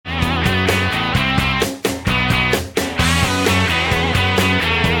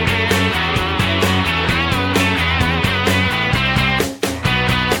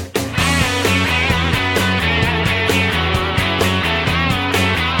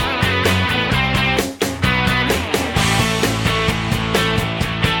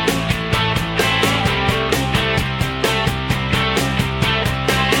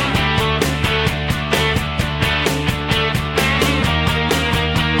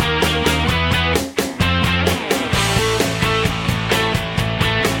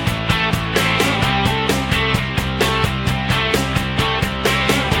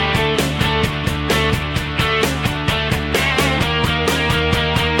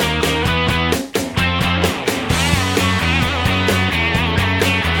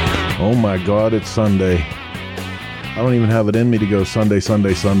Oh my God, it's Sunday. I don't even have it in me to go Sunday.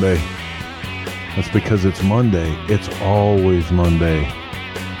 That's because it's Monday. It's always Monday.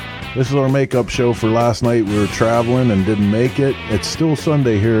 This is our makeup show for last night. We were traveling and didn't make it. It's still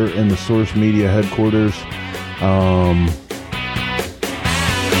Sunday here in the Source Media headquarters.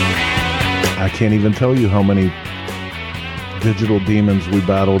 I can't even tell you how many digital demons we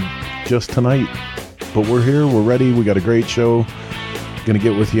battled just tonight. But we're here. We're ready. We got a great show. Going to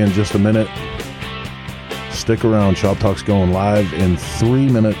get with you in just a minute. Stick around. Shop Talk's going live in 3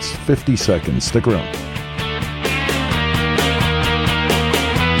 minutes, 50 seconds. Stick around.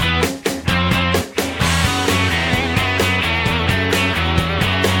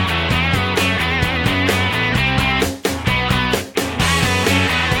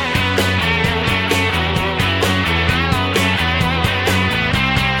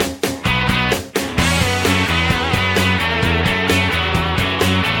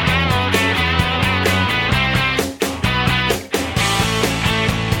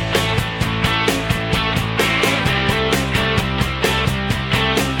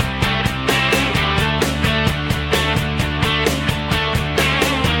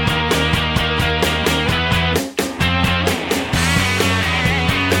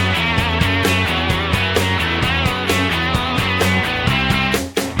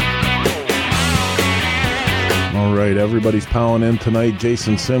 Everybody's powering in tonight.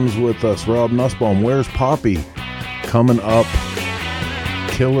 Jason Sims with us. Rob Nussbaum. Where's Poppy? Coming up.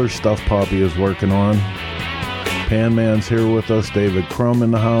 Killer stuff Poppy is working on. Pan Man's here with us. David Crum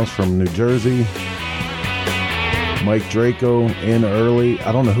in the house from New Jersey. Mike Draco in early.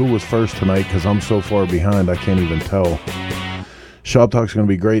 I don't know who was first tonight because I'm so far behind I can't even tell. Shop Talk's going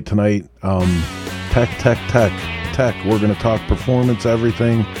to be great tonight. Tech. We're going to talk performance,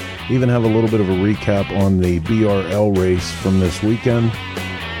 everything. Even have a little bit of a recap on the BRL race from this weekend.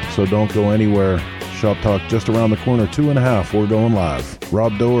 So don't go anywhere. Shop Talk just around the corner, 2.5. We're going live.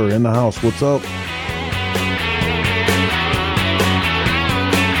 Rob Doer in the house. What's up?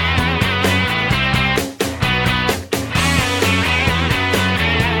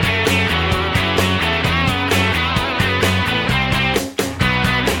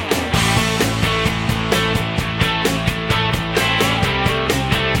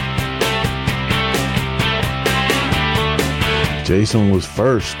 Jason was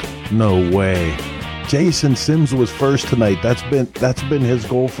first. No way. Jason Sims was first tonight. That's been his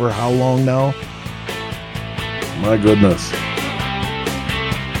goal for how long now? My goodness.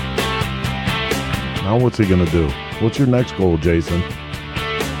 Now what's he gonna do? What's your next goal, Jason?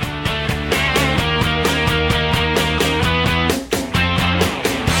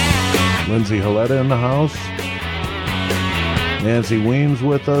 Lindsay Haletta in the house. Nancy Weems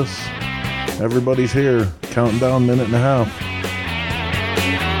with us. Everybody's here. Counting down, minute and a half.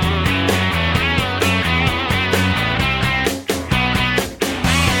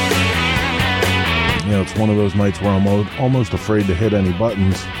 It's one of those nights where I'm almost afraid to hit any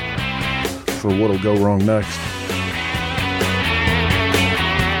buttons for what'll go wrong next.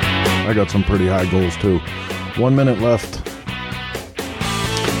 I got some pretty high goals too. 1 minute left.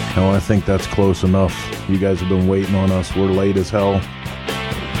 No, I think that's close enough. You guys have been waiting on us. We're late as hell.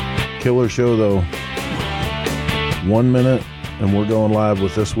 Killer show though. 1 minute and we're going live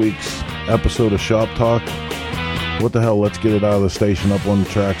with this week's episode of Shop Talk. What the hell? Let's get it out of the station, up on the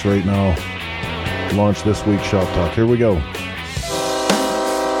tracks right now. Launch this week's Shop Talk. Here we go.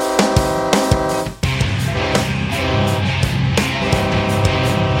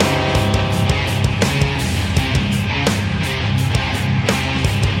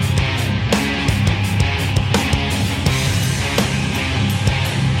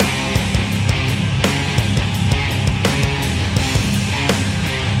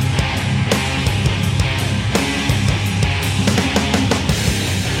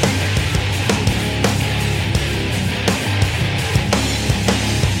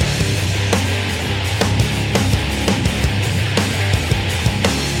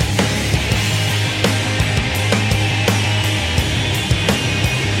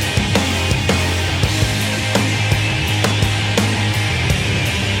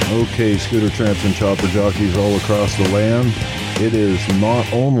 Okay, scooter tramps and chopper jockeys all across the land. It is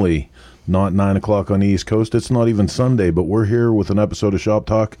not only not 9 o'clock on the East Coast, it's not even Sunday, but we're here with an episode of Shop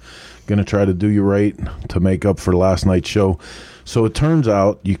Talk. Going to try to do you right to make up for last night's show. So it turns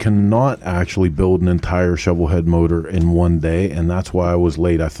out you cannot actually build an entire shovelhead motor in one day, and that's why I was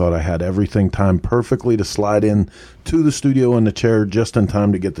late. I thought I had everything timed perfectly to slide in to the studio in the chair just in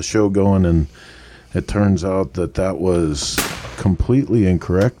time to get the show going, and it turns out that that was completely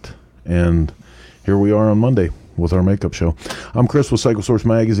incorrect. And here we are on Monday with our makeup show. I'm Chris with Psychosource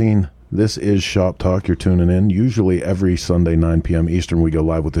Magazine, This is Shop Talk. You're tuning in. Usually every Sunday, 9 p.m. Eastern, we go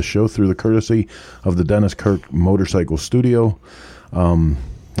live with the show through the courtesy of the Dennis Kirk Motorcycle Studio.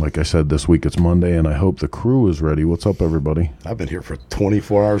 Like I said, this week it's Monday, and I hope the crew is ready. What's up, everybody? I've been here for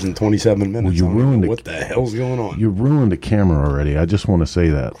 24 hours and 27 minutes. Well, you ruined what the hell's going on? You ruined the camera already. I just want to say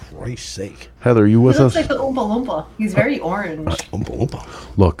that. Christ's sake. Heather, are you with us? He looks like the Oompa Loompa. He's very orange. Oompa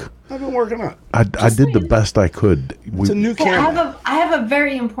Loompa. Look. I've been working on it. I did the best I could. It's a new camera. I have a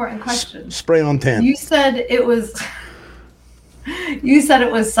very important question. Spray on 10. You said it was... You said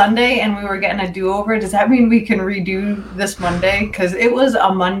it was Sunday and we were getting a do-over. Does that mean we can redo this Monday? Because it was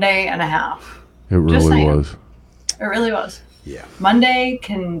a Monday and a half. It really was. It really was. Yeah. Monday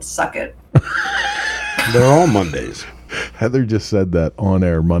can suck it. They're all Mondays. Heather just said that on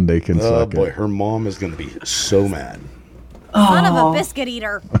air. Monday can suck it. Oh, boy. Her mom is going to be so mad. Son of a biscuit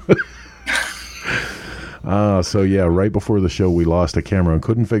eater. So, yeah, right before the show, we lost a camera and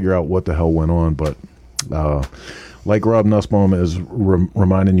couldn't figure out what the hell went on. But like Rob Nussbaum is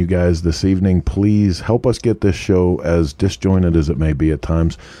reminding you guys this evening, please help us get this show, as disjointed as it may be at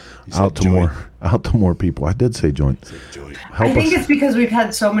times, out to more people. I did say joint. I think it's because we've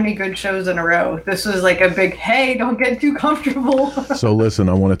had so many good shows in a row. This was like a big, hey, don't get too comfortable. So listen,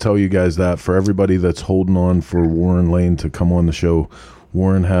 I want to tell you guys that for everybody that's holding on for Warren Lane to come on the show,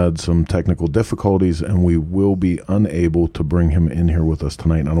 Warren had some technical difficulties, and we will be unable to bring him in here with us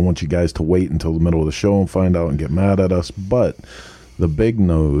tonight. And I don't want you guys to wait until the middle of the show and find out and get mad at us. But the big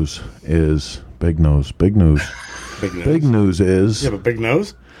news is big news. Big news is you have a big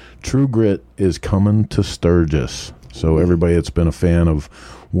nose? True Grit is coming to Sturgis. So everybody that's been a fan of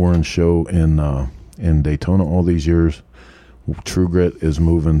Warren's show in Daytona all these years, True Grit is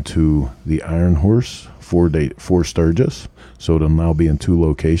moving to the Iron Horse for Sturgis. So it'll now be in 2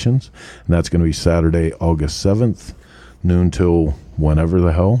 locations. And that's going to be Saturday, August 7th, noon till whenever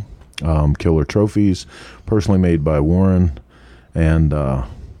the hell. Killer trophies, personally made by Warren. And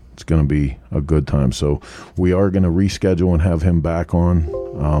it's going to be a good time. So we are going to reschedule and have him back on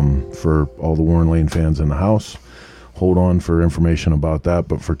for all the Warren Lane fans in the house. Hold on for information about that.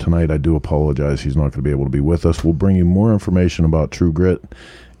 But for tonight, I do apologize. He's not going to be able to be with us. We'll bring you more information about True Grit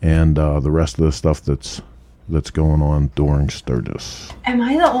and the rest of the stuff that's going on during Sturgis. Am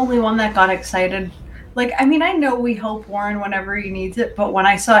I the only one that got excited? Like, I mean, I know we help Warren whenever he needs it, but when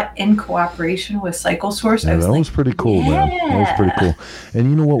I saw it in cooperation with Cycle Source, I was that like, was pretty cool, man. That was pretty cool. And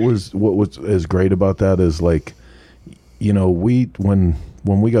you know what was as great about that is, like, you know, when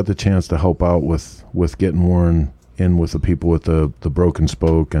we got the chance to help out with getting Warren in with the people with the broken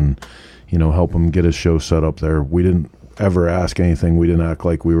spoke and, you know, help him get his show set up there, we didn't ever ask anything. We didn't act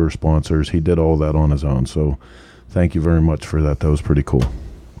like we were sponsors. He did all that on his own. So thank you very much for that. That was pretty cool.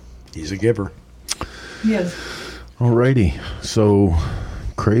 He's a giver. Yes. Alrighty. So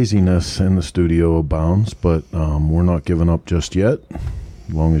craziness in the studio abounds, but we're not giving up just yet,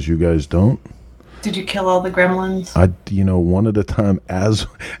 as long as you guys don't. Did you kill all the gremlins? One at a time. As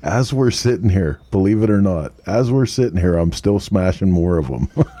we're sitting here, believe it or not, as we're sitting here, I'm still smashing more of them.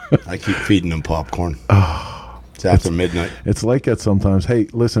 I keep feeding them popcorn. It's after midnight. It's like that sometimes. Hey,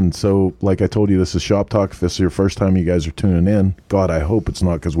 listen, so like I told you, this is Shop Talk. If this is your first time you guys are tuning in, God, I hope it's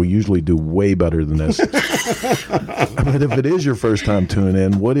not, because we usually do way better than this. But if it is your first time tuning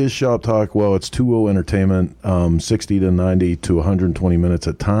in, what is Shop Talk? Well, it's 2-0 entertainment, 60 to 90 to 120 minutes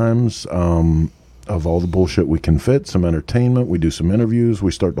at times. Of all the bullshit we can fit, some entertainment, we do some interviews,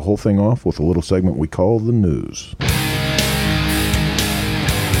 we start the whole thing off with a little segment we call the news.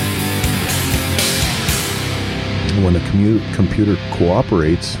 When a computer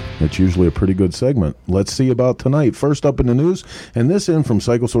cooperates, it's usually a pretty good segment. Let's see about tonight. First up in the news, and this in from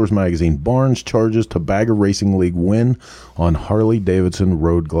Cycle Source magazine, Barnes charges to Bagger Racing League win on Harley-Davidson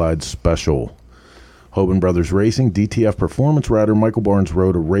Road Glide Special. Hoban Brothers Racing, DTF performance rider Michael Barnes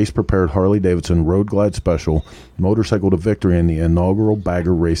rode a race-prepared Harley-Davidson Road Glide Special motorcycle to victory in the inaugural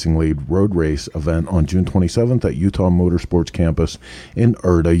Bagger Racing League road race event on June 27th at Utah Motorsports Campus in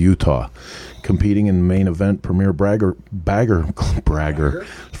Erda, Utah. Competing in the main event Premier Bagger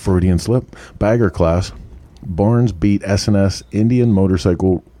Freudian slip, Bagger class, Barnes beat SNS Indian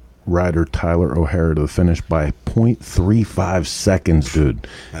motorcycle rider Tyler O'Hara to the finish by 0.35 seconds, dude.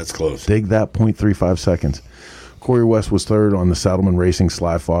 That's close. Dig that, 0.35 seconds. Corey West was third on the Saddleman Racing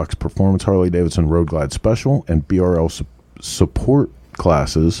Sly Fox Performance Harley-Davidson Road Glide Special and BRL support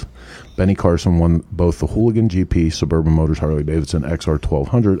classes. Benny Carson won both the Hooligan GP Suburban Motors Harley-Davidson XR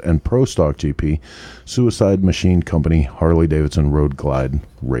 1200 and Pro Stock GP Suicide Machine Company Harley-Davidson Road Glide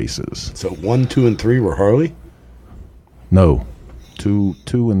races. So 1, 2, and 3 were Harley? No. Two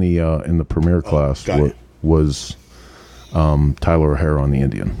in the premier class was Tyler O'Hara on the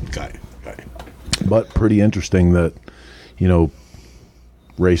Indian. Guy. But pretty interesting that,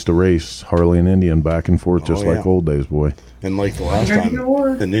 race to race, Harley and Indian back and forth, just like old days, boy. And like the last time,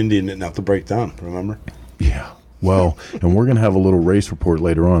 an Indian didn't have to break down, remember? Yeah. Well, and we're going to have a little race report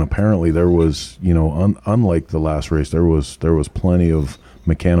later on. Apparently there was, unlike the last race, there was plenty of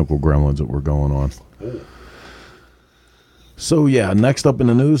mechanical gremlins that were going on. So, yeah, next up in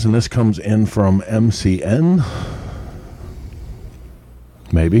the news, and this comes in from MCN.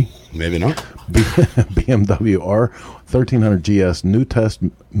 Maybe not. BMW R1300 GS new test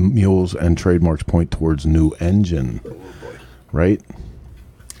mules and trademarks point towards new engine. Right?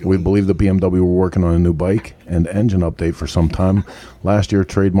 We believe that BMW were working on a new bike and engine update for some time. Last year,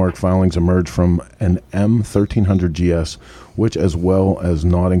 trademark filings emerged from an M1300 GS, which, as well as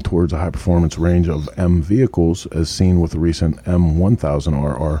nodding towards a high-performance range of M vehicles, as seen with the recent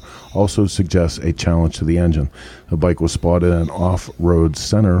M1000RR, also suggests a challenge to the engine. The bike was spotted at an off-road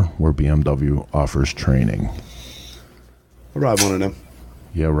center where BMW offers training. I'll ride one of them.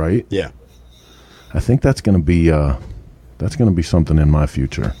 Yeah, right? Yeah. I think that's going to be... That's going to be something in my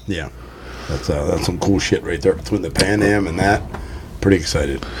future. Yeah. That's some cool shit right there between the Pan Am and that. Pretty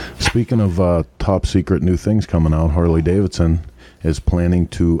excited. Speaking of top secret new things coming out, Harley-Davidson is planning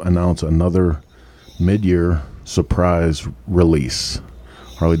to announce another mid-year surprise release.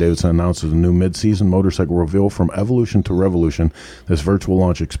 Harley-Davidson announces a new mid-season motorcycle reveal from Evolution to Revolution. This virtual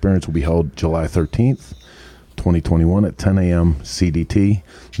launch experience will be held July 13th. 2021 at 10 a.m. CDT.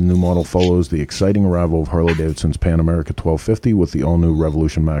 The new model follows the exciting arrival of Harley-Davidson's Pan America 1250 with the all-new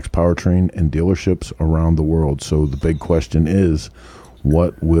Revolution Max powertrain in dealerships around the world. So the big question is,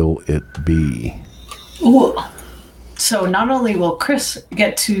 what will it be? Ooh. So not only will Chris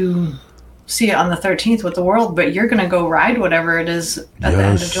get to see it on the 13th with the world, but you're going to go ride whatever it is at the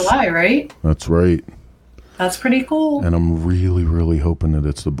end of July, right? That's right. That's pretty cool. And I'm really, really hoping that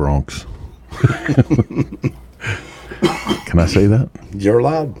it's the Bronx. Can I say that? You're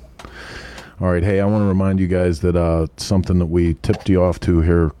allowed. All right. Hey, I want to remind you guys that something that we tipped you off to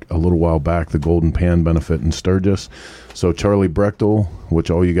here a little while back, the Golden Pan benefit in Sturgis. So Charlie Brechtel,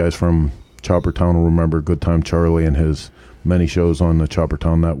 which all you guys from Chopper Town will remember, Good Time Charlie and his many shows on the Chopper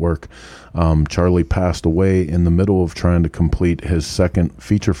Town Network. Charlie passed away in the middle of trying to complete his second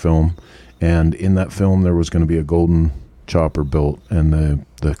feature film. And in that film, there was going to be a golden chopper built, and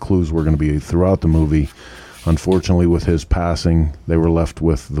the clues were going to be throughout the movie. Unfortunately, with his passing, they were left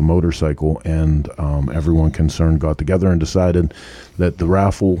with the motorcycle, and everyone concerned got together and decided that the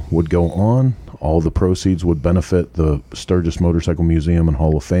raffle would go on. All the proceeds would benefit the Sturgis Motorcycle Museum and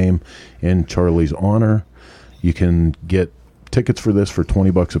Hall of Fame in Charlie's honor. You can get tickets for this for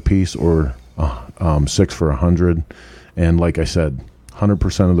 $20 a piece, or 6 for $100. And like I said,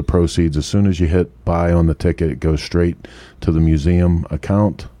 100% of the proceeds, as soon as you hit buy on the ticket, it goes straight to the museum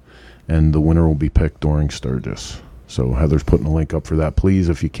account, and the winner will be picked during Sturgis. So Heather's putting a link up for that. Please,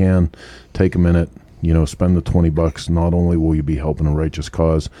 if you can, take a minute, spend the $20. Not only will you be helping a righteous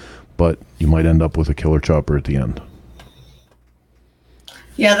cause, but you might end up with a killer chopper at the end.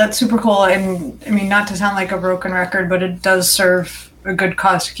 Yeah, that's super cool. And I mean, not to sound like a broken record, but it does serve a good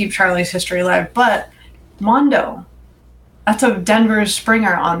cause to keep Charlie's history alive. But Mondo, that's a Denver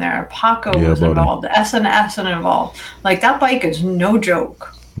Springer on there. Paco was involved. S&S involved. Like, that bike is no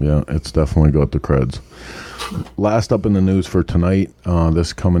joke. Yeah, it's definitely got the creds. Last up in the news for tonight,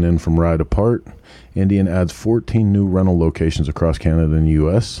 this coming in from Ride Apart. Indian adds 14 new rental locations across Canada and the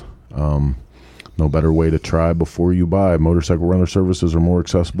U.S. No better way to try before you buy. Motorcycle rental services are more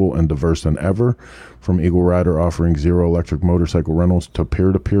accessible and diverse than ever. From Eagle Rider offering zero electric motorcycle rentals to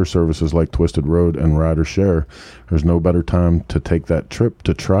peer-to-peer services like Twisted Road and Rider Share, there's no better time to take that trip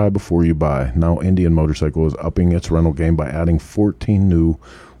to try before you buy. Now Indian Motorcycle is upping its rental game by adding 14 new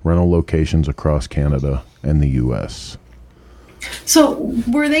rental locations across Canada and the U.S. So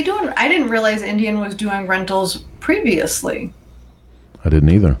were they doing... I didn't realize Indian was doing rentals previously. I didn't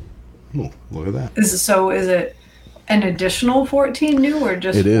either. Oh, look at that. Is it an additional 14 new, or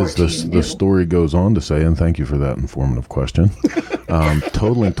just it is 14 the story goes on to say, and thank you for that informative question,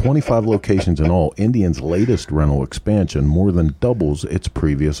 totaling 25 locations in all. Indian's latest rental expansion more than doubles its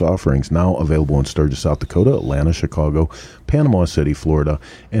previous offerings, now available in Sturgis, South Dakota, Atlanta, Chicago, Panama City, Florida,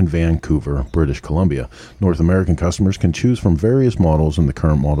 and Vancouver, British Columbia. North American customers can choose from various models in the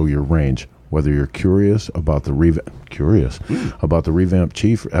current model year range. Whether you're curious about the revamped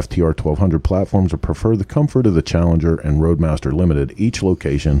Chief, FTR 1200 platforms, or prefer the comfort of the Challenger and Roadmaster Limited, each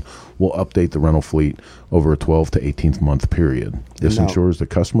location will update the rental fleet over a 12 to 18th month period. This ensures that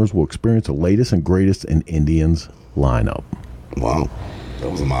customers will experience the latest and greatest in Indian's lineup. Wow,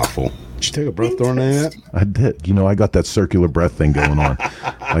 that was a mouthful. Did you take a breath during that? I did. You know, I got that circular breath thing going on.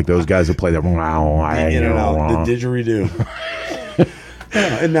 Like those guys that play that. In and out. The didgeridoo.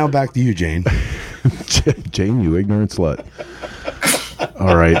 And now back to you, Jane. Jane, you ignorant slut.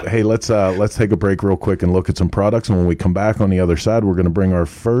 All right. Hey, let's take a break real quick and look at some products. And when we come back on the other side, we're going to bring our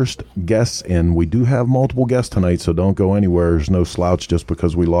first guests in. We do have multiple guests tonight, so don't go anywhere. There's no slouch just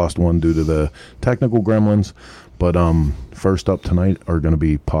because we lost one due to the technical gremlins. But first up tonight are going to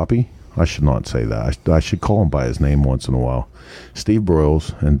be Poppy. I should not say that. I should call him by his name once in a while. Steve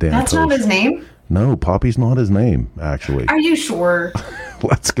Broyles and Dan. That's not his name? No, Poppy's not his name, actually. Are you sure?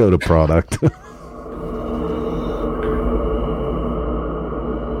 Let's go to product.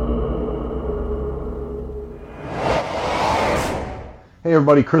 Hey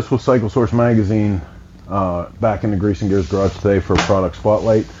everybody, Chris with Cycle Source Magazine, back in the Grease and Gears garage today for a product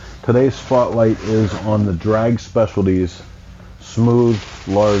spotlight. Today's spotlight is on the Drag Specialties Smooth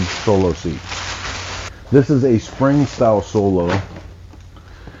Large Solo Seat. This is a spring style solo,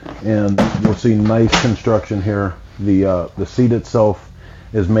 and you'll see nice construction here. The seat itself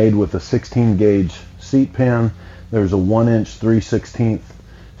is made with a 16 gauge seat pan. There's a 1-inch 3/16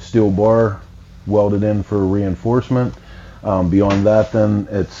 steel bar welded in for reinforcement. Beyond that, then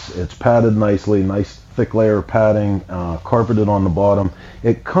it's padded nicely, nice thick layer of padding, carpeted on the bottom.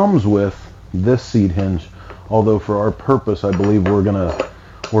 It comes with this seat hinge, although for our purpose, I believe we're gonna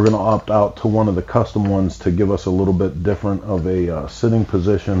opt out to one of the custom ones to give us a little bit different of a sitting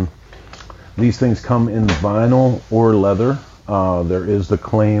position. These things come in vinyl or leather. There is the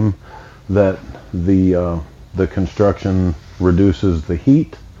claim that the construction reduces the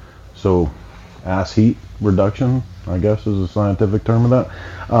heat, so ass heat reduction, I guess, is a scientific term of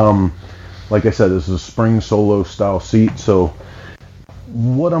that. Like I said, this is a spring solo style seat. So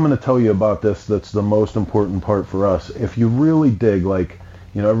what I'm going to tell you about this, that's the most important part for us. If you really dig, like,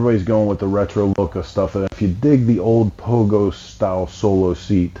 you know, everybody's going with the retro look of stuff. And if you dig the old pogo style solo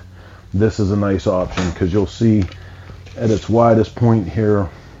seat, this is a nice option, because you'll see at its widest point here,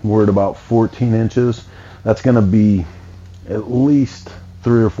 we're at about 14 inches. That's going to be at least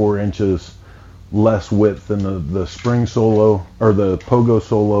 3 or 4 inches less width than the spring solo or the pogo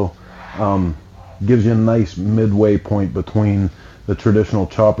solo. Gives you a nice midway point between the traditional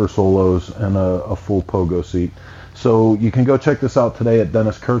chopper solos and a full pogo seat. So you can go check this out today at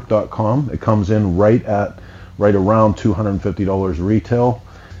DennisKirk.com. It comes in right around $250 retail.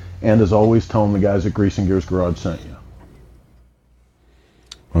 And as always, tell them the guys at Grease and Gears Garage sent you.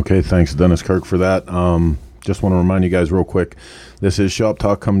 Okay, thanks Dennis Kirk for that. Just want to remind you guys real quick, this is Shop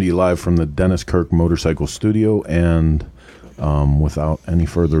Talk coming to you live from the Dennis Kirk Motorcycle Studio, and without any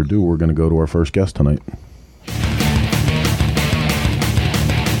further ado, we're going to go to our first guest tonight.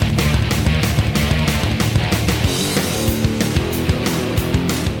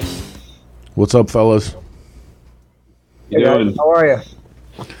 What's up, fellas? Hey, how are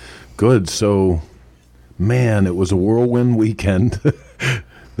you? Good. So, man, it was a whirlwind weekend.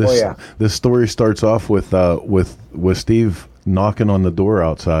 This story starts off with Steve knocking on the door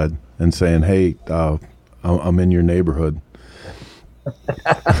outside and saying, "Hey, I'm in your neighborhood."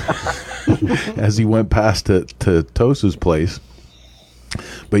 As he went past to Tosa's place.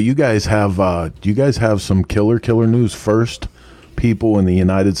 But you guys have some killer news. First people in the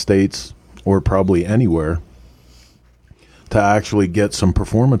United States, or probably anywhere, to actually get some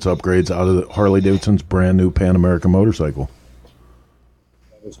performance upgrades out of Harley Davidson's brand new Pan America motorcycle.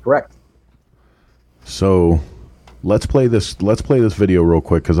 That's correct. So let's play this video real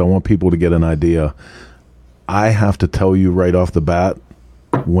quick, because I want people to get an idea. I have to tell you right off the bat,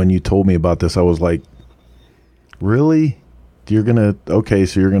 when you told me about this, I was like, really? So you're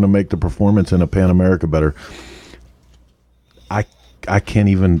gonna make the performance in a Pan America better. I can't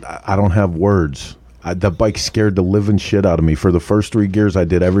even, I don't have words. The bike scared the living shit out of me. For the first 3 gears, I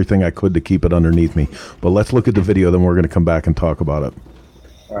did everything I could to keep it underneath me. But let's look at the video, then we're going to come back and talk about it.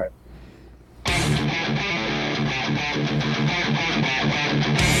 All right.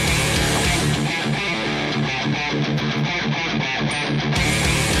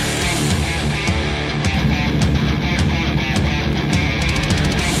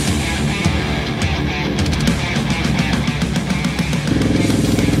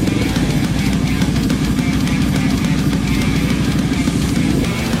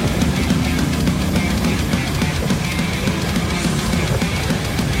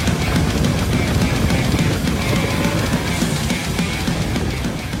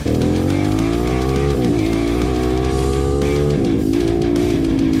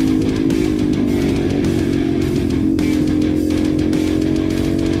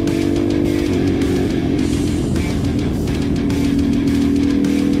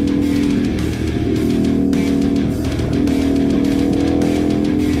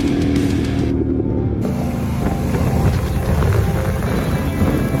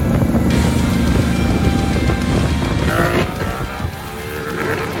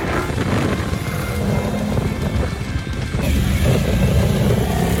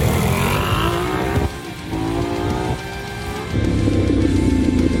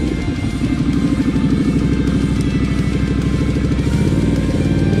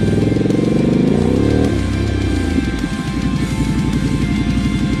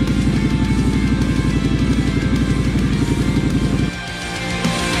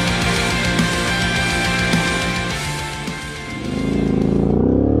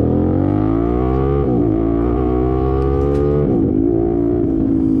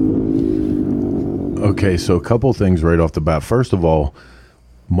 Okay, so a couple things right off the bat. First of all,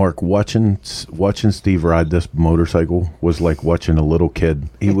 Mark, watching Steve ride this motorcycle was like watching a little kid.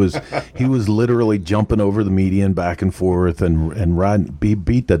 He was literally jumping over the median back and forth and riding. He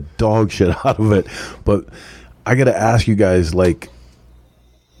beat the dog shit out of it. But I got to ask you guys, like,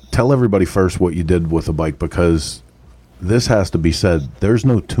 tell everybody first what you did with the bike, because this has to be said. There's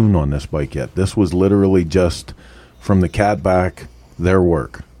no tune on this bike yet. This was literally just from the cat back, their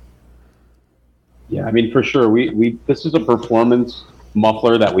work. Yeah, I mean, for sure. We this is a performance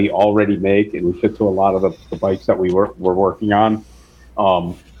muffler that we already make, and we fit to a lot of the bikes that we're working on.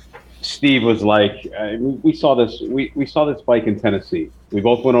 Steve was like, we saw this bike in Tennessee. We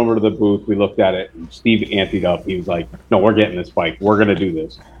both went over to the booth. We looked at it. And Steve anteed up. He was like, "No, we're getting this bike. We're gonna do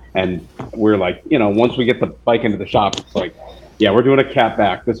this." And we're like, once we get the bike into the shop, it's like, yeah, we're doing a cat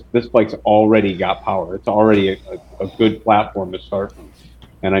back. This bike's already got power. It's already a good platform to start from.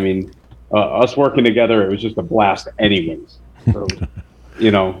 And I mean, us working together, it was just a blast anyways. So,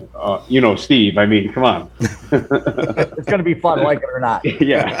 Steve, I mean, come on. It's going to be fun, like it or not.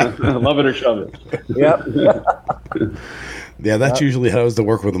 Yeah, love it or shove it. Yep. Yeah, that's usually how I was to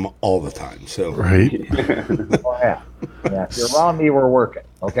work with them all the time. So Right. Oh, yeah. If you're around me, we're working.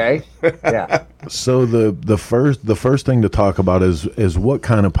 Okay. Yeah. So the first thing to talk about is what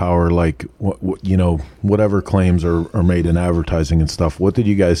kind of power, like whatever claims are made in advertising and stuff. What did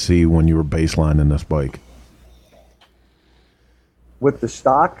you guys see when you were baselining this bike? With the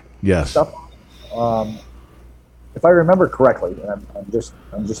stock Yes. stuff, if I remember correctly, and I'm just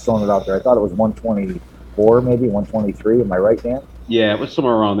throwing it out there. I thought it was 124, maybe 123. Am I right, Dan? Yeah, it was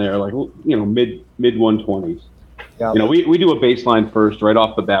somewhere around there, like mid 120s. Yeah. We do a baseline first, right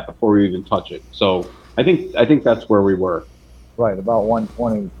off the bat, before we even touch it. So I think that's where we were. Right, about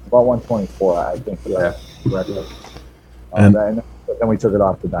 120, about 124, I think. Yeah. Correctly. And then we took it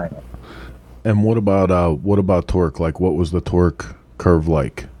off the dyno. And what about torque? Like, what was the torque curve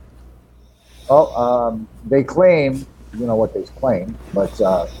like? Well, they claim, what they claim, but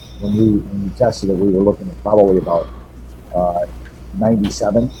when we tested it, we were looking at probably about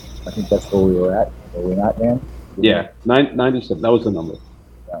 97. I think that's where we were at. Were we not, Dan? Yeah, 97. That was the number.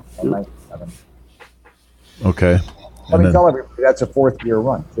 Yeah, 97. Okay. Let me tell everybody that's a fourth gear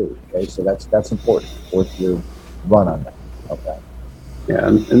run too. Okay, so that's important. Fourth gear run on that. Okay. Yeah,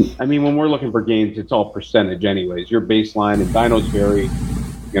 and I mean, when we're looking for gains, it's all percentage anyways. Your baseline and dynos vary,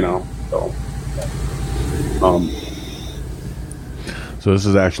 so. So this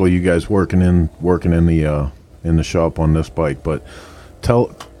is actually you guys working in the shop on this bike, but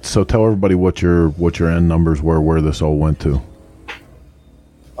tell everybody what your end numbers were, where this all went to.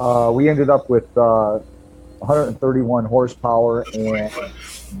 We ended up with 131 horsepower and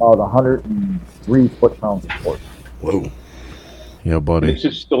about 103 foot-pounds of torque. Whoa. Yeah, buddy. This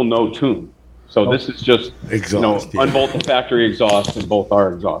is still no tune. So this is just Exhaust, unbolt the factory exhaust and bolt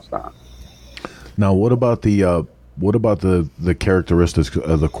our exhaust on. Now, what about the characteristics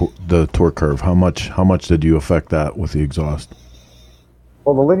of the torque curve? How much did you affect that with the exhaust?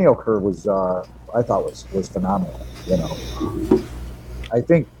 Well, the lineal curve was I thought was phenomenal. I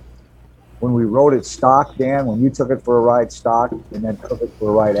think when we rode it stock, Dan, when you took it for a ride stock and then took it for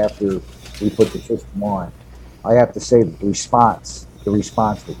a ride after we put the system on, I have to say that the response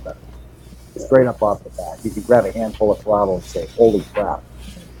was better. Straight up off the bat, you could grab a handful of throttle and say, "Holy crap!"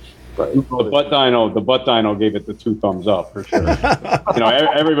 Right. The butt dyno gave it the 2 thumbs up for sure.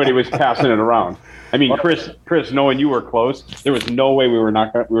 Everybody was passing it around. I mean, Chris, knowing you were close, there was no way we were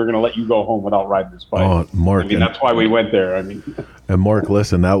going to let you go home without riding this bike. Oh, Mark, I mean, that's why we went there. I mean, and Mark,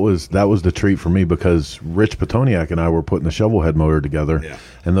 listen, that was the treat for me, because Rich Petoniak and I were putting the shovelhead motor together,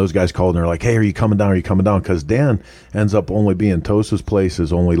 and those guys called and they're like, "Hey, are you coming down? Are you coming down?" Because Dan ends up only being Tosa's place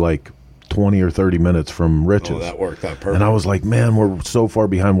is only like 20 or 30 minutes from Rich's. Oh, that worked out perfect. And I was like, man, we're so far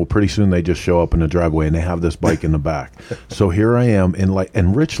behind. Well, pretty soon they just show up in the driveway and they have this bike in the back. So here I am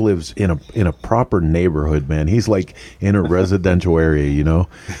and Rich lives in a proper neighborhood, man. He's like in a residential area,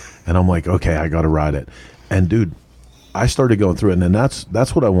 And I'm like, okay, I got to ride it. And dude, I started going through it, and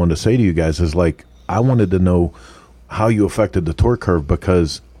that's what I wanted to say to you guys is like, I wanted to know how you affected the torque curve,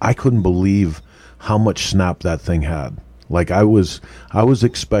 because I couldn't believe how much snap that thing had. Like I was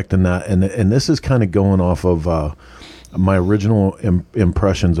expecting that, and this is kind of going off of my original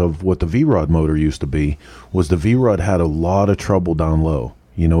impressions of what the V-Rod motor used to be. Was the V-Rod had a lot of trouble down low,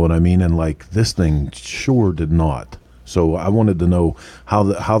 you know what I mean? And like this thing sure did not. So I wanted to know how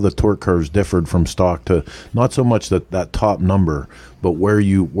the torque curves differed from stock to not so much that top number, but where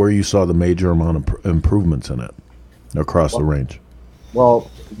you saw the major amount of improvements in it across the range.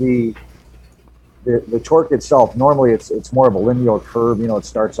 Well, the torque itself, normally it's more of a linear curve. It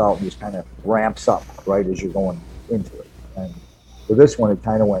starts out and just kind of ramps up right as you're going into it. And for this one, it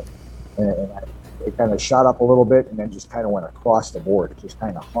kind of went, it kind of shot up a little bit and then just kind of went across the board. It just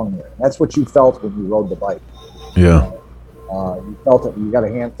kind of hung there. And that's what you felt when you rode the bike. Yeah. You felt it. You got a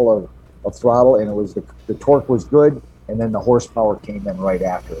handful of throttle, and it was the torque was good, and then the horsepower came in right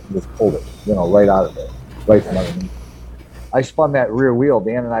after it. Just pulled it, right out of it, right from underneath. I spun that rear wheel.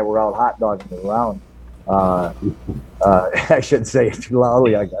 Dan and I were out hot dogging it around. I shouldn't say it too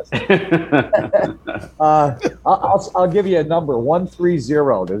loudly, I guess. I'll give you a number,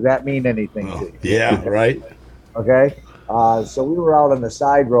 130. Does that mean anything to you? Yeah, right. Okay. So we were out on the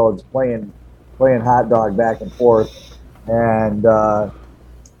side roads playing hot dog back and forth, and I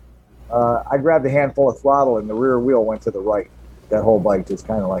grabbed a handful of throttle, and the rear wheel went to the right. That whole bike just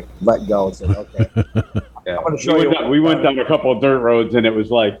kind of like let go and said, "Okay." Yeah. We went down a couple of dirt roads, and it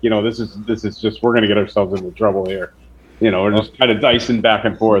was like, this is just, we're going to get ourselves into trouble here. We're just kind of dicing back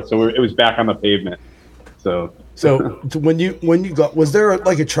and forth. So it was back on the pavement. So when you got, was there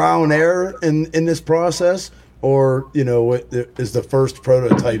like a trial and error in this process, or is the first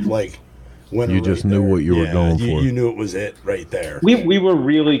prototype like when you just knew what you were going for? You knew it was it right there. We were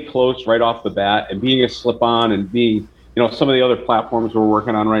really close right off the bat, and being a slip-on and being, some of the other platforms we're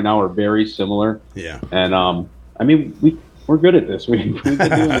working on right now are very similar. Yeah. And we're good at this. We've been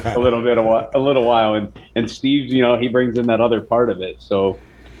doing this a little while, and Steve, he brings in that other part of it. So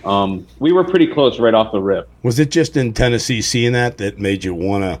we were pretty close right off the rip. Was it just in Tennessee seeing that made you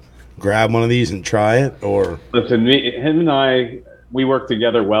want to grab one of these and try it, or? Listen, him and I, we work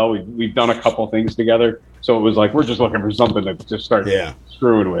together well. We've done a couple things together, so it was like we're just looking for something to just start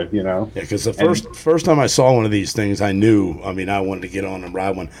screwing with, Yeah, because the first time I saw one of these things, I knew. I wanted to get on and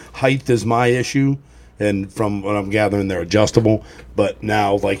ride one. Height is my issue, and from what I'm gathering, they're adjustable. But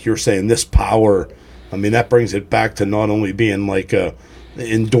now, like you're saying, this power, that brings it back to not only being like a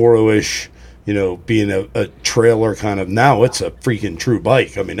enduro-ish, being a trailer kind of. Now it's a freaking true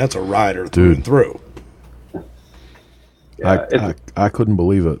bike. That's a rider through and through. Yeah, I couldn't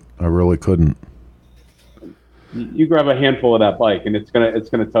believe it. I really couldn't. You grab a handful of that bike, and it's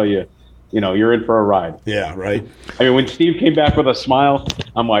gonna tell you, you're in for a ride. Yeah, right. When Steve came back with a smile,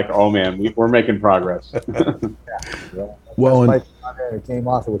 I'm like, oh man, we're making progress. Yeah. Well, and it came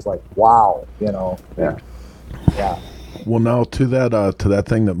off. It was like, wow, Yeah. Yeah. Well, now to that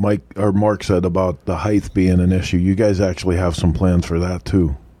thing that Mark said about the height being an issue, you guys actually have some plans for that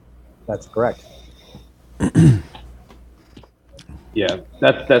too. That's correct. Yeah,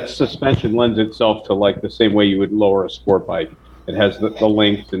 that suspension lends itself to like the same way you would lower a sport bike. It has the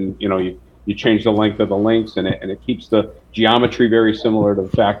links, and you change the length of the links, and it keeps the geometry very similar to the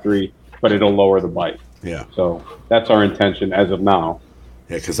factory, but it'll lower the bike. Yeah. So that's our intention as of now.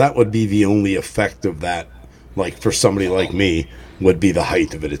 Yeah, because that would be the only effect of that. Like for somebody like me, would be the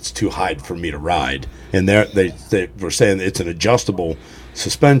height of it. It's too high for me to ride, and they were saying it's an adjustable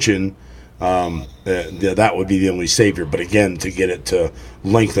suspension. That would be the only savior. But again, to get it to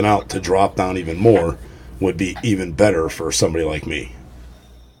lengthen out to drop down even more would be even better for somebody like me.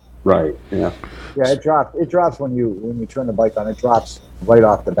 Right. Yeah. Yeah. It drops when you turn the bike on. It drops right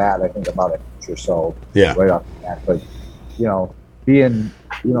off the bat. I think about an inch or so. Yeah. Right off the bat. But being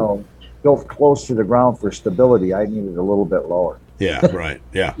built close to the ground for stability, I needed a little bit lower. Yeah. Right.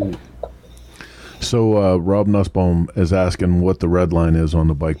 Yeah. So Rob Nussbaum is asking what the red line is on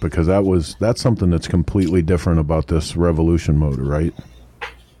the bike, because that's something that's completely different about this Revolution motor, right?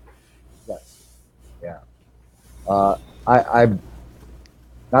 Yes. Yeah. I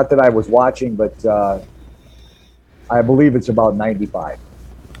not that I was watching, but I believe it's about 95.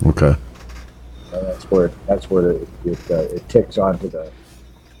 Okay. And that's where it ticks onto the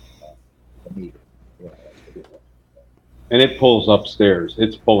meter. And it pulls upstairs.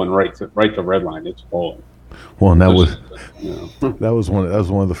 It's pulling right to red line. It's pulling. Well, and that was one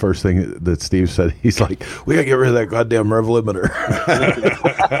of the first things that Steve said. He's like, "We gotta get rid of that goddamn rev limiter."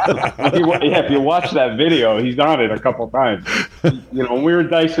 If you watch that video, he's on it a couple times. When we were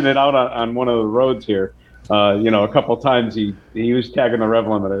dicing it out on one of the roads here, a couple times he was tagging the rev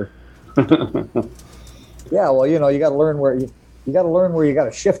limiter. Yeah, well, you got to learn where you got to learn where you got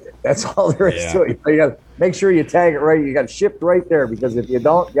to shift it. That's all there is to it. You got to make sure you tag it right. You got to shift right there, because if you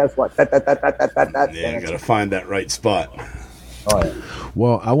don't, guess what? Yeah, you got to find that right spot. Oh, yeah.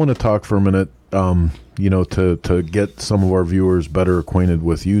 Well, I want to talk for a minute, to get some of our viewers better acquainted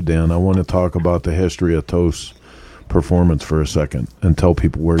with you, Dan. I want to talk about the history of TOS Performance for a second and tell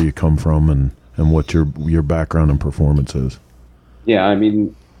people where you come from and what your background and performance is. Yeah,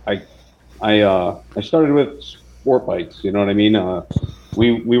 I started with sport bikes, you know what I mean?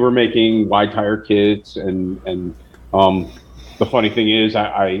 we were making wide tire kits, and the funny thing is,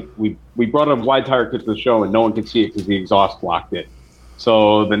 we brought a wide tire kit to the show, and no one could see it because the exhaust blocked it.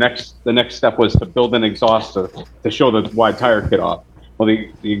 So the next step was to build an exhaust to show the wide tire kit off. Well,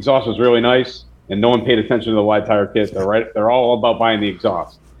 the exhaust was really nice, and no one paid attention to the wide tire kit. They're all about buying the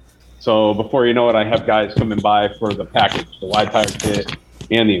exhaust. So before you know it, I have guys coming by for the package, the wide tire kit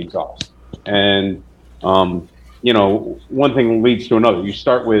and the exhaust. And one thing leads to another. You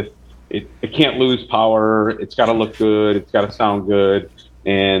start with it can't lose power. It's got to look good. It's got to sound good.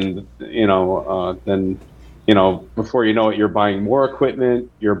 And then before you know it, you're buying more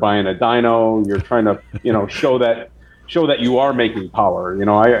equipment. You're buying a dyno. You're trying to show that you are making power.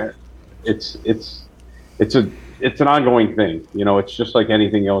 It's an ongoing thing. It's just like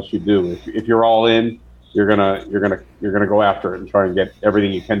anything else you do. If you're all in, you're gonna go after it and try and get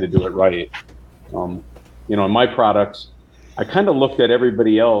everything you can to do it right. In my products, I kind of looked at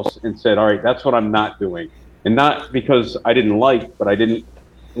everybody else and said, all right, that's what I'm not doing. And not because I didn't like, but I didn't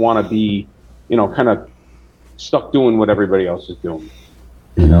want to be, kind of stuck doing what everybody else is doing,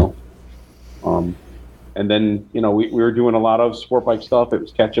 And then, we were doing a lot of sport bike stuff. It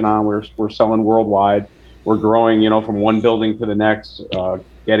was catching on. We're selling worldwide. We're growing, from one building to the next,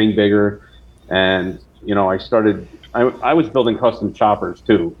 getting bigger. And, I was building custom choppers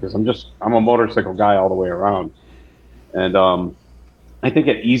too, because I'm a motorcycle guy all the way around. And I think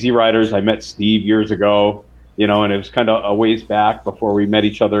at Easy Riders, I met Steve years ago, and it was kind of a ways back before we met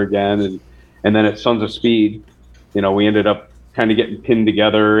each other again. And then at Sons of Speed, we ended up kind of getting pinned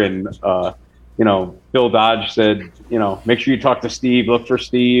together. And, Bill Dodge said, make sure you talk to Steve, look for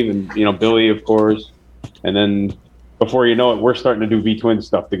Steve, and, Billy, of course. And then before you know it, we're starting to do V-Twin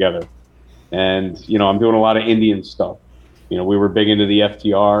stuff together. And, I'm doing a lot of Indian stuff. We were big into the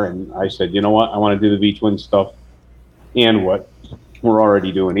FTR, and I said, you know what, I want to do the V-Twin stuff and what we're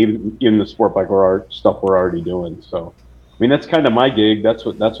already doing, even in the sport bike stuff we're already doing. So, that's kind of my gig. That's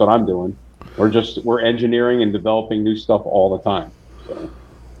what I'm doing. We're engineering and developing new stuff all the time. So.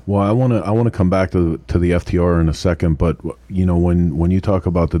 Well, I want to come back to the FTR in a second, but when you talk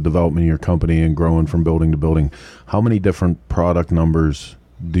about the development of your company and growing from building to building, how many different product numbers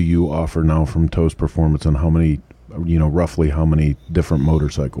do you offer now from Toast Performance, and how many, roughly how many different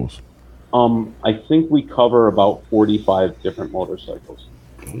motorcycles? I think we cover about 45 different motorcycles,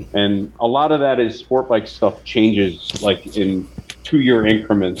 and a lot of that is sport bike stuff changes like in 2-year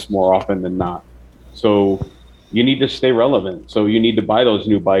increments more often than not. So you need to stay relevant. So you need to buy those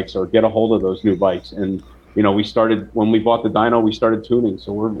new bikes or get a hold of those new bikes. And, we started, when we bought the dyno, we started tuning.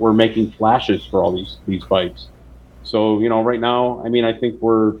 So we're making flashes for all these bikes. So, right now, I think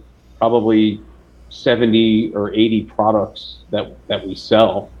we're probably 70 or 80 products that we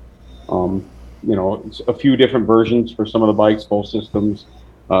sell. A few different versions for some of the bikes, full systems,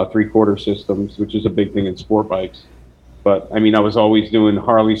 3/4 systems, which is a big thing in sport bikes. But, I was always doing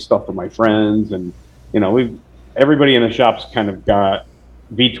Harley stuff for my friends, and, everybody in the shop's kind of got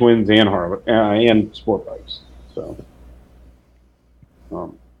V-Twins and Harley and sport bikes. So,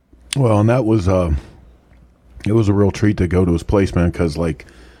 well, and that was it was a real treat to go to his place, man, because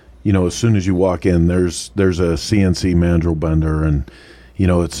as soon as you walk in, there's a CNC mandrel bender, and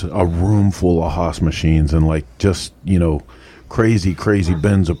it's a room full of Haas machines, and crazy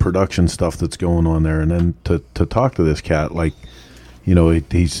bins of production stuff that's going on there. And then to talk to this cat,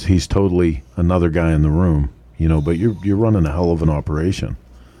 he's totally another guy in the room. But you're running a hell of an operation.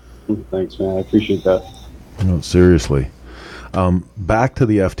 Thanks, man. I appreciate that. Seriously. Back to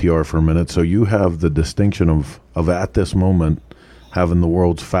the FTR for a minute. So you have the distinction of at this moment having the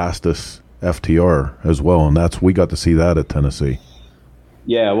world's fastest FTR as well, and we got to see that at Tennessee.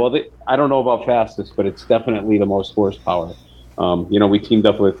 Yeah, well, I don't know about fastest, but it's definitely the most horsepower. We teamed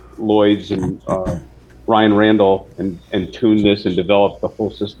up with Lloyd's and Ryan Randall and tuned this and developed the full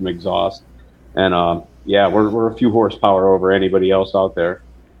system exhaust. And we're a few horsepower over anybody else out there.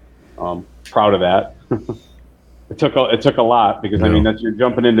 Proud of that. It took a lot because that's, you're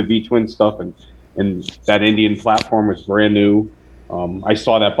jumping into V-Twin stuff, and that Indian platform was brand new. I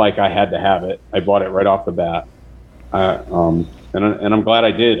saw that bike, I had to have it. I bought it right off the bat. And I'm glad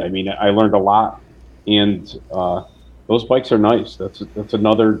I did. I learned a lot, and those bikes are nice. That's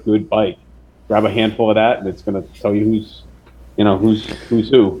another good bike. Grab a handful of that, and it's going to tell you who's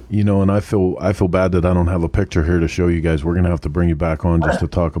who. And I feel bad that I don't have a picture here to show you guys. We're going to have to bring you back on just to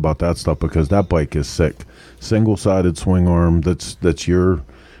talk about that stuff, because that bike is sick. Single-sided swing arm, that's your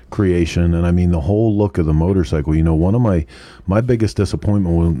creation. And the whole look of the motorcycle, one of my biggest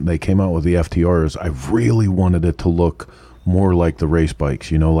disappointment when they came out with the FTR is I really wanted it to look more like the race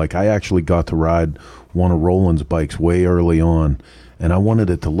bikes. I actually got to ride one of Roland's bikes way early on, and I wanted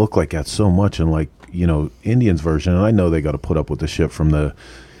it to look like that so much. And like, you know, Indians version, and I know they got to put up with the shit from the,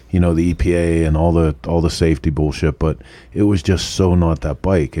 you know, the EPA and all the safety bullshit, but it was just so not that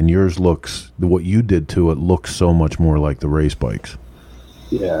bike. And yours looks, what you did to it looks so much more like the race bikes.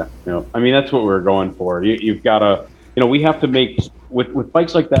 Yeah, you know, I mean, that's what we're going for. You've got to, you know, we have to make, with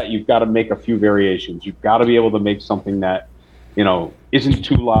bikes like that, you've got to make a few variations. You've got to be able to make something that, you know, isn't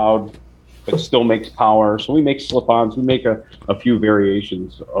too loud, but still makes power. So we make slip-ons. We make a few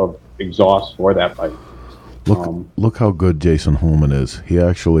variations of exhaust for that bike. Look how good Jason Holman is. He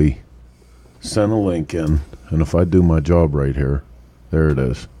actually sent a link in, and if I do my job right here, there it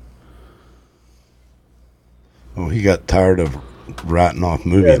is. Oh, he got tired of ratting off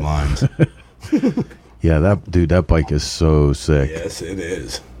movie lines. Yeah, that bike is so sick. Yes, it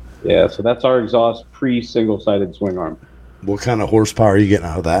is. Yeah, so that's our exhaust pre-single-sided swing arm. What kind of horsepower are you getting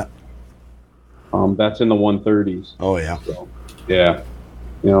out of that? That's in the 130s. Oh, yeah. So, yeah,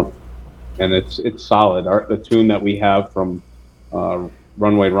 you know, and it's solid. The tune that we have from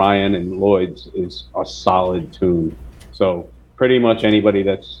Runway Ryan and Lloyd's is a solid tune. So pretty much anybody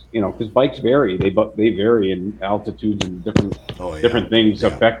that's, you know, because bikes vary. They vary in altitudes and different things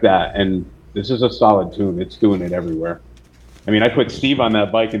affect that. And this is a solid tune. It's doing it everywhere. I mean, I put Steve on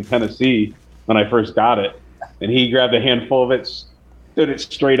that bike in Tennessee when I first got it, and he grabbed a handful of it, stood it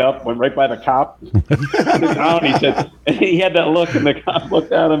straight up, went right by the cop, down. He said, and he had that look, and the cop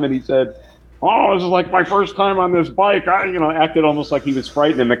looked at him and he said, "Oh, this is like my first time on this bike." I, you know, acted almost like he was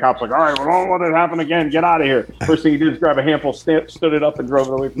frightened, and the cop's like, "All right, well, don't let it happen again. Get out of here." First thing he did is grab a handful, stood it up, and drove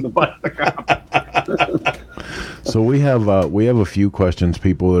it away from the bike. The cop. So we have a few questions.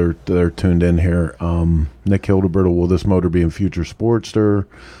 People that are tuned in here. Nick Hildeberto, will this motor be in future Sportster?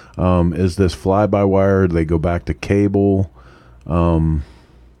 Is this fly-by-wire? Do they go back to cable?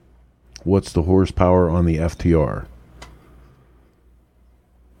 What's the horsepower on the FTR?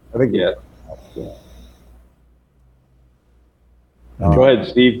 I think Yeah. Go ahead,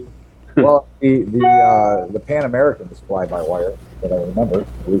 Steve. Well, the Pan American is fly by wire, that I remember.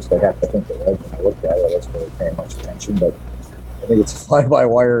 At least I have to think it was when I looked at it. I wasn't really paying much attention, but I think it's a fly by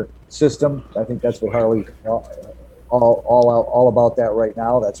wire system. I think that's what Harley's all about that right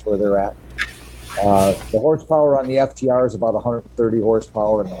now. That's where they're at. The horsepower on the FTR is about 130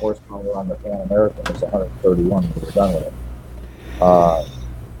 horsepower, and the horsepower on the Pan American is 131 when we're done with it.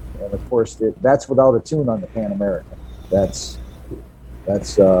 And of course, that's without a tune on the Pan American. That's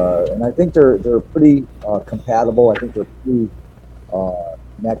and I think they're pretty compatible. I think they're pretty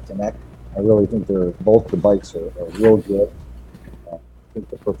neck to neck. I really think both the bikes are real good. I think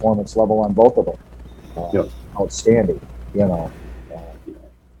the performance level on both of them outstanding. You know,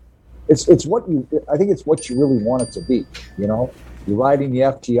 it's what you. I think it's what you really want it to be. You know, you're riding the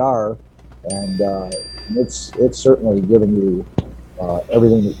FTR, and it's certainly giving you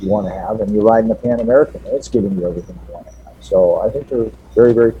everything that you want to have, and you're riding the Pan American, and it's giving you everything you want to have. So I think they're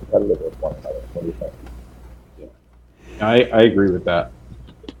very, very competitive with one another. What do you think? Yeah. I agree with that.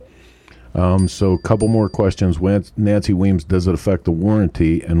 So a couple more questions. Nancy Weems, does it affect the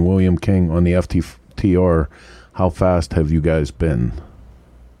warranty? And William King on the FTR, how fast have you guys been?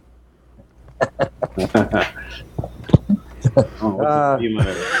 Probably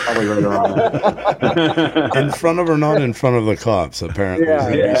right around that. In front of or not in front of the cops, apparently. Yeah,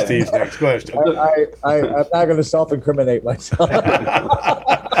 Is gonna be Steve's next question. I'm not going to self-incriminate myself.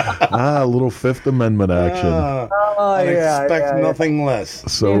 A little Fifth Amendment action. Expect nothing less.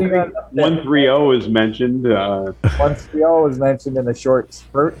 So 130 is mentioned. 130 is mentioned in a short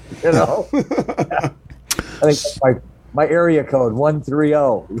spurt. You know, I think that's my area code 130.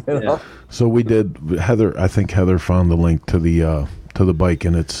 You know. So we did. Heather, I think Heather found the link to the bike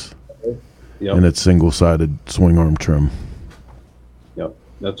and its single-sided swing arm trim. Yep,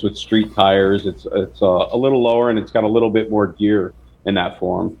 that's with street tires. It's a little lower, and it's got a little bit more gear in that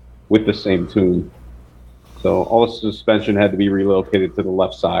form with the same tune. So all the suspension had to be relocated to the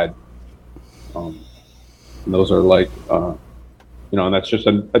left side. And those are like, and that's just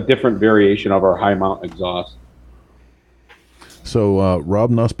a different variation of our high mount exhaust. So Rob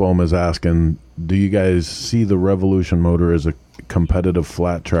Nussbaum is asking, do you guys see the Revolution motor as a competitive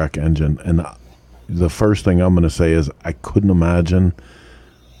flat track engine? And the first thing I'm going to say is I couldn't imagine,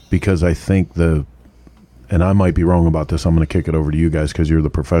 because I think and I might be wrong about this, I'm going to kick it over to you guys because you're the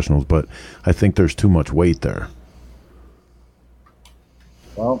professionals, but I think there's too much weight there.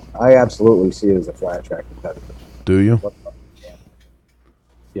 Well, I absolutely see it as a flat track competitor. Do you?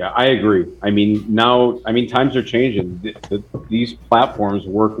 Yeah, I agree. I mean, times are changing. These platforms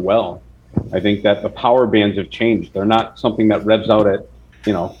work well. I think that the power bands have changed. They're not something that revs out at,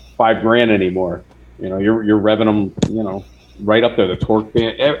 $5,000 anymore. You're revving them, right up there. The torque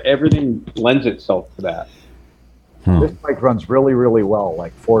band, everything lends itself to that. This bike runs really, really well,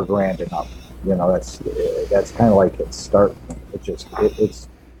 like $4,000 and up. You know, that's kind of like its start. It's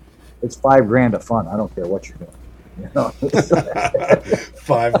 $5,000 of fun. I don't care what you're doing. You know?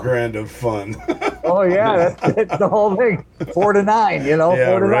 $5,000 of fun. Oh yeah, that's the whole thing. 4 to 9. You know, Yeah,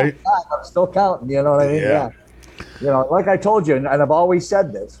 4 to right. 9. I'm still counting. You know what I mean? Yeah. You know, like I told you, and I've always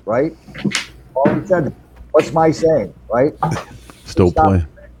said this, right? Always said, what's my saying, right? Still Stop. playing.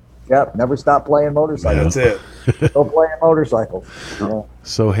 Yep, never stop playing motorcycles. That's it. Still playing motorcycles. You know?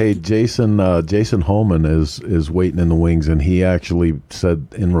 So hey, Jason Holman is waiting in the wings, and he actually said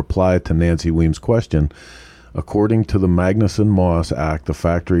in reply to Nancy Weems' question, according to the Magnuson-Moss Act, the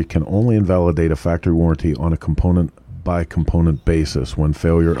factory can only invalidate a factory warranty on a component by component basis when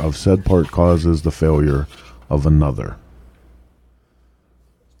failure of said part causes the failure of another.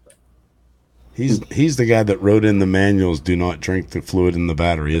 He's the guy that wrote in the manuals, do not drink the fluid in the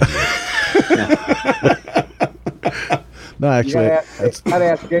battery, isn't he? No, actually, Gotta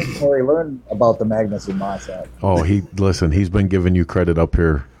ask James where he learned about the Magnuson-Moss Act. he's been giving you credit up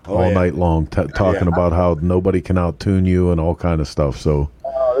here all yeah. night long, talking about how nobody can out-tune you and all kind of stuff. So,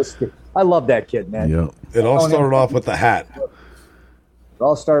 This kid, I love that kid, man. yeah. It all started off with the hat. It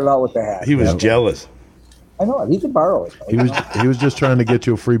all started out with the hat. He was jealous. I know it. He could borrow it. He was just trying to get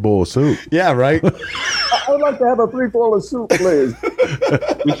you a free bowl of soup. Yeah, right? I would like to have a free bowl of soup, please.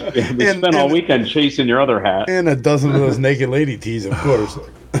 We spent all weekend chasing your other hat. And a dozen of those naked lady tees, of course.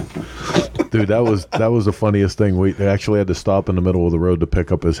 Dude, that was the funniest thing. We actually had to stop in the middle of the road to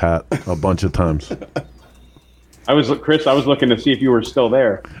pick up his hat a bunch of times. Chris, I was looking to see if you were still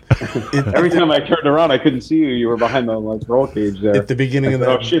there. Every time I turned around, I couldn't see you. You were behind the roll cage there. At the beginning of that,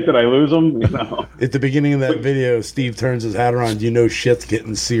 oh shit! Did I lose him? You know? At the beginning of that video, Steve turns his hat around. You know, shit's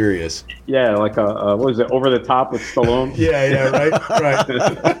getting serious. Yeah, like what was it? Over the Top with Stallone. Yeah, right.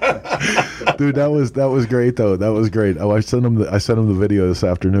 Dude, that was great though. That was great. Oh, I sent him the video this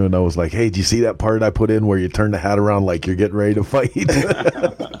afternoon. I was like, "Hey, did you see that part I put in where you turn the hat around like you're getting ready to fight?"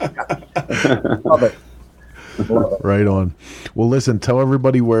 Love it. Right on. Well, listen, tell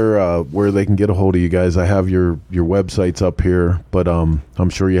everybody where they can get a hold of you guys. I have your websites up here, but I'm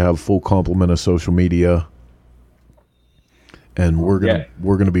sure you have full complement of social media, and we're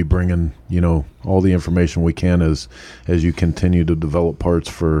gonna be bringing all the information we can as you continue to develop parts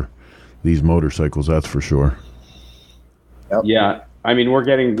for these motorcycles. That's for sure. Yep. Yeah, I mean we're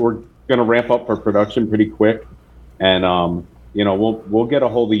gonna ramp up for production pretty quick, and we'll get a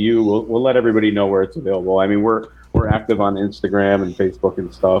hold of you. We'll let everybody know where it's available. I mean, we're active on Instagram and Facebook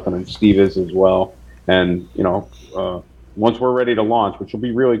and stuff, and then Steve is as well. And once we're ready to launch, which will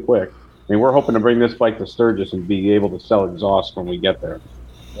be really quick, I mean, we're hoping to bring this bike to Sturgis and be able to sell exhaust when we get there.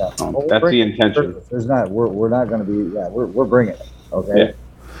 Yeah. That's the intention. There's not. We're not going to be. Yeah, we're bringing it. Okay. Yeah.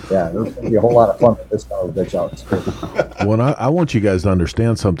 Yeah, there's going to be a whole lot of fun with this kind of bitch out. Well, I want you guys to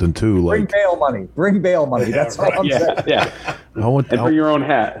understand something too. Bring Like, bail money. Bring bail money. Yeah, That's all I'm saying. Yeah. And bring your own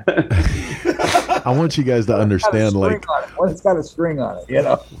hat. I want you guys to understand, like, It's got a string on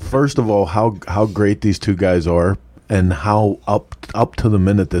it, first of all, how great these two guys are, and how up to the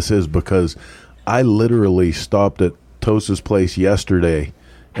minute this is, because I literally stopped at Tosa's place yesterday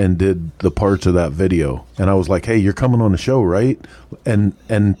and did the parts of that video, and I was like, "Hey, you're coming on the show, right?" And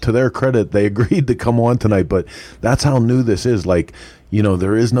to their credit, they agreed to come on tonight. But that's how new this is. Like,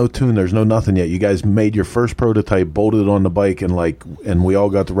 there is no tune, there's no nothing yet. You guys made your first prototype, bolted it on the bike, and we all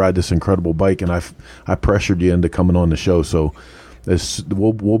got to ride this incredible bike. And I pressured you into coming on the show, so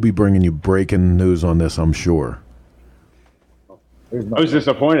we'll be bringing you breaking news on this, I'm sure. I was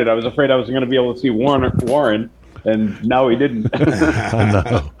disappointed. I was afraid I was going to be able to see Warren. And now he didn't.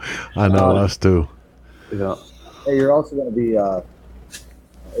 I know, us too. Yeah. Hey, you're also going to be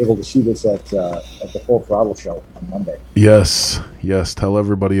able to see this at the Full Throttle show on Monday. Yes. Tell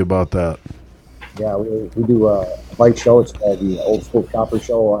everybody about that. Yeah, we do a bike show. It's called the Old School Chopper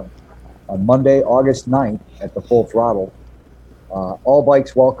Show on Monday, August 9th at the Full Throttle. All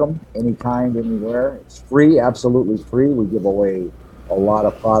bikes welcome, any kind, anywhere. It's free, absolutely free. We give away a lot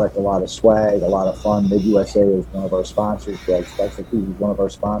of product, a lot of swag, a lot of fun. Mid-USA is one of our sponsors. Greg Specialty is one of our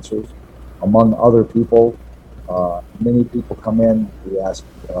sponsors. Among other people, many people come in. We ask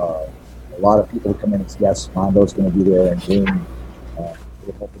a lot of people to come in as guests. Mondo's going to be there, and Dean.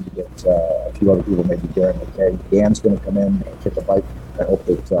 We're hoping to get a few other people, maybe Darren McKay. Dan's going to come in and kick a bike. I hope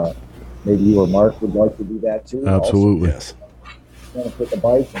that maybe you or Mark would like to do that too. Absolutely. Yes. Going to pick a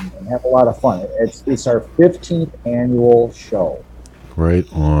bike and have a lot of fun. It's our 15th annual show. Right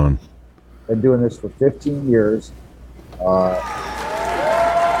on. Been doing this for 15 years.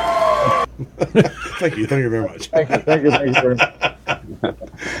 Thank you very much. Thank you very much.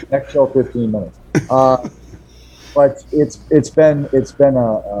 Next show, 15 minutes. But it's been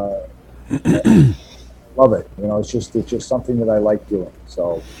a love it. You know, it's just something that I like doing.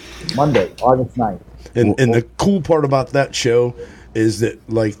 So Monday, August 9th. And the cool part about that show is that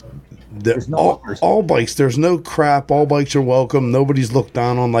like all bikes, there's no crap. All bikes are welcome. Nobody's looked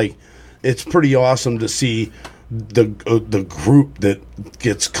down on. Like, it's pretty awesome to see the group that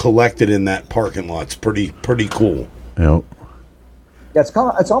gets collected in that parking lot. It's pretty cool. Yep. Yeah,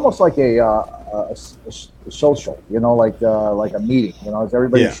 it's almost like a social, you know, like a meeting. You know, as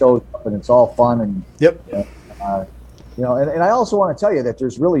everybody shows up and it's all fun and yep. You know, and I also want to tell you that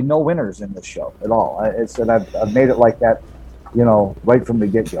there's really no winners in this show at all. I've made it like that, you know, right from the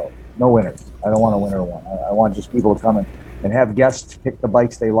get-go. No winners. I don't want a winner one. I want just people to come and have guests pick the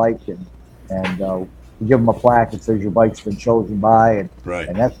bikes they like and give them a plaque that says your bike's been chosen by,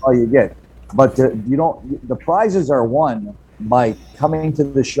 and that's all you get. But the prizes are won by coming to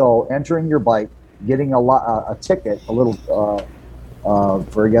the show, entering your bike, getting a ticket, a little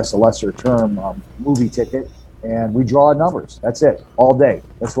for I guess a lesser term movie ticket, and we draw numbers. That's it, all day.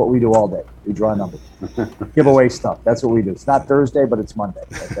 That's what we do all day. We draw numbers, give away stuff. That's what we do. It's not Thursday, but it's Monday.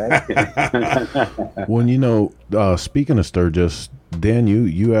 Okay. Well, you know, speaking of Sturgis, Dan,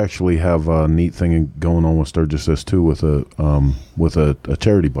 you actually have a neat thing going on with Sturgis too, with a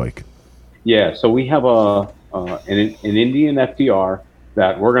charity bike. Yeah, so we have an Indian FTR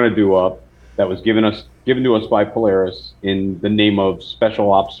that we're going to do up that was given to us by Polaris in the name of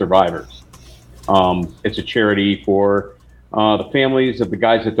Special Ops Survivors. It's a charity for the families of the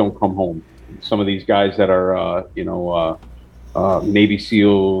guys that don't come home. Some of these guys that are, Navy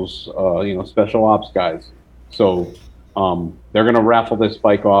SEALs, special ops guys. So they're going to raffle this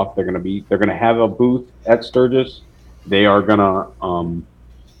bike off. They're going to have a booth at Sturgis. They are going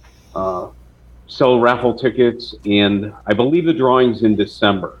to sell raffle tickets, and I believe the drawing's in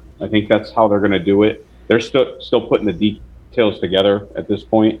December. I think that's how they're going to do it. They're still putting the details together at this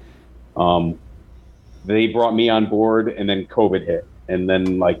point. They brought me on board, and then COVID hit, and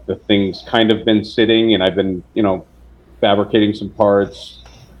then like the thing's kind of been sitting, and I've been fabricating some parts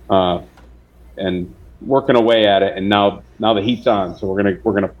and working away at it, and now the heat's on, so we're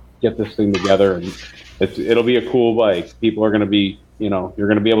gonna get this thing together, and it'll be a cool bike. People are gonna be you're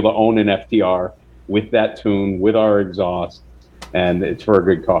gonna be able to own an FTR with that tune, with our exhaust, and it's for a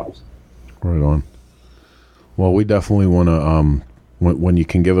good cause. Right on. Well, we definitely want to, when you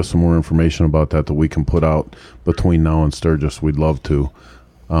can give us some more information about that we can put out between now and Sturgis, we'd love to.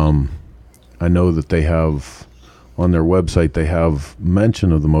 I know that they have, on their website, they have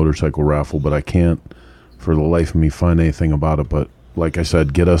mention of the motorcycle raffle, but I can't, for the life of me, find anything about it. But like I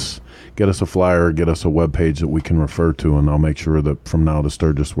said, get us a flyer, get us a web page that we can refer to, and I'll make sure that from now to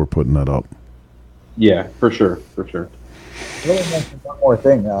Sturgis, we're putting that up. Yeah, for sure. Let me mention one more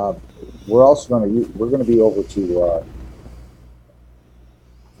thing. We're also going to be over to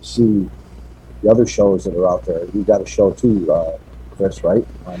see the other shows that are out there. You got a show too, Chris, right?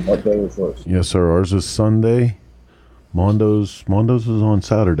 On what day is yours? Yes, sir. Ours is Sunday. Mondo's is on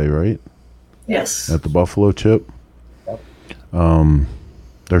Saturday, right? Yes. At the Buffalo Chip. Yep.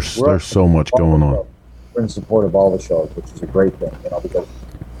 There's so much going on. We're in support of all the shows, which is a great thing, because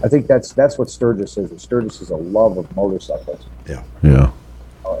I think that's what Sturgis is. Sturgis is a love of motorcycles. Yeah.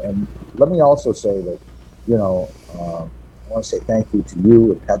 And let me also say that, I want to say thank you to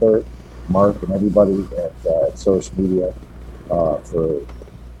you and Heather, Mark, and everybody at Source Media for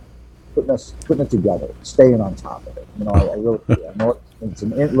putting it together, staying on top of it. I really, I know it's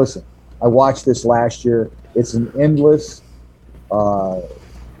listen. I watched this last year. It's an endless, I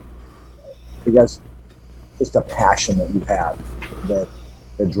guess, just a passion that you have that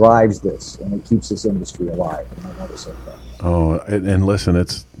drives this, and it keeps this industry alive. And I want to say that. Oh, and listen,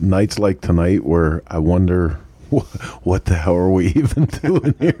 it's nights like tonight where I wonder what the hell are we even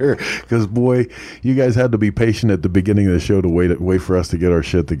doing here? Because boy, you guys had to be patient at the beginning of the show to wait for us to get our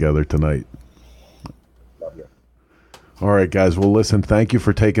shit together tonight. Love you. All right, guys. Well, listen, thank you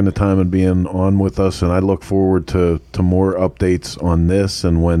for taking the time and being on with us, and I look forward to more updates on this.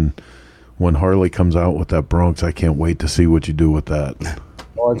 And when Harley comes out with that Bronx, I can't wait to see what you do with that.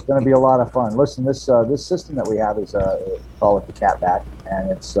 Well, it's going to be a lot of fun. Listen, this system that we have is call it the Catback, and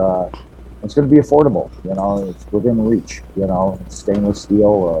it's going to be affordable. It's within reach. It's stainless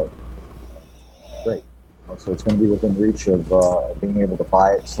steel, great. So it's going to be within reach of being able to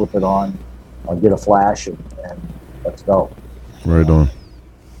buy it, slip it on, get a flash, and let's go. Right on.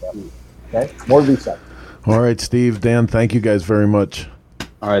 Okay, more to be said. All right, Steve, Dan, thank you guys very much.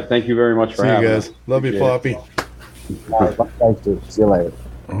 All right, thank you very much for having us. Love you, Floppy. All right, thanks, dude. See you later.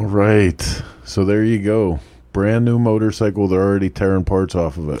 All right. So there you go. Brand new motorcycle. They're already tearing parts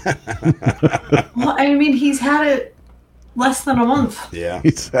off of it. Well, I mean, he's had it less than a month. Yeah.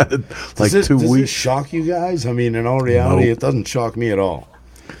 He's had it like Does 2 this weeks. shock you guys? I mean, in all reality, Nope. it doesn't shock me at all.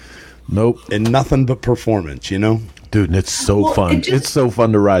 Nope. And nothing but performance, you know? Dude, and it's so Well, fun. it just- It's so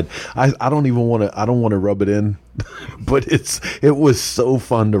fun to ride. I don't even want to. I don't want to rub it in, but it was so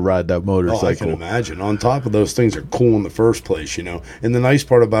fun to ride that Oh, I can motorcycle. imagine. On top of those things are cool in the first place, you know. And the nice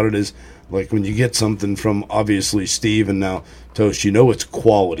part about it is, like, when you get something from obviously Steve and now Toast, you know it's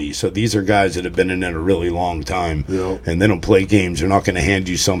quality. So these are guys that have been in it a really long time, Yeah. and they don't play games. They're not going to hand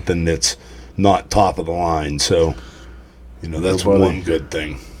you something that's not top of the line. So, you know, that's buddy. one good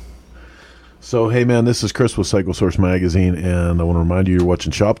thing. So, hey, man, this is Chris with Cycle Source Magazine, and I want to remind you you're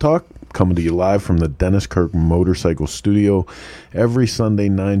watching Shop Talk, coming to you live from the Dennis Kirk Motorcycle Studio every Sunday,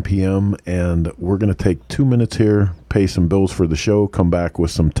 9 p.m., and we're going to take 2 minutes here, pay some bills for the show, come back with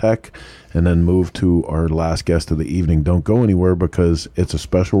some tech, and then move to our last guest of the evening. Don't go anywhere because it's a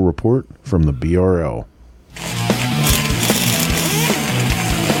special report from the BRL.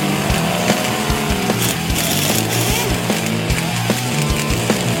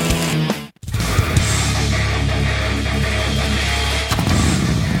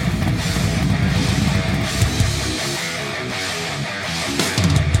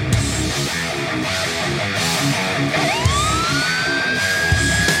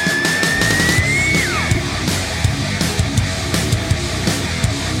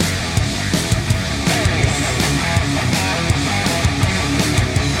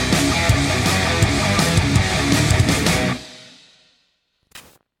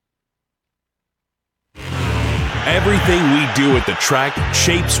 Everything we do at the track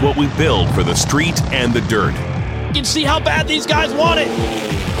shapes what we build for the street and the dirt. You can see how bad these guys want it.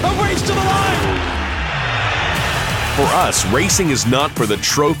 A race to the line. For us, racing is not for the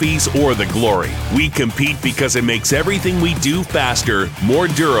trophies or the glory. We compete because it makes everything we do faster, more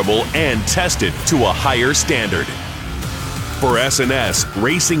durable, and tested to a higher standard. For S&S,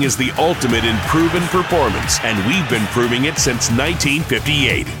 racing is the ultimate in proven performance, and we've been proving it since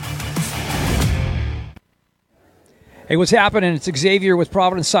 1958. Hey, what's happening? It's Xavier with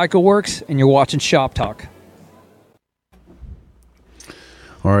Providence Cycle Works, and you're watching Shop Talk.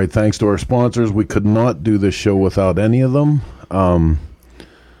 All right, thanks to our sponsors. We could not do this show without any of them.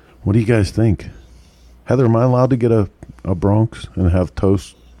 What do you guys think? Heather, am I allowed to get a Bronx and have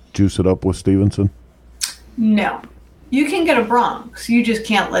Toast juice it up with Stevenson? No. You can get a Bronx. You just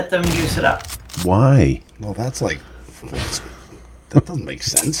can't let them juice it up. Why? Well, that doesn't make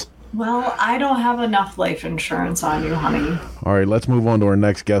sense. Well, I don't have enough life insurance on you, honey. All right, let's move on to our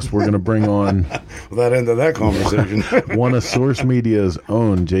next guest. We're going to bring on Well, that ended that conversation. one of Source Media's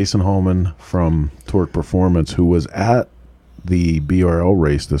own, Jason Hallman from Torque Performance, who was at the BRL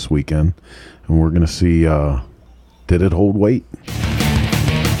race this weekend. And we're going to see, did it hold weight?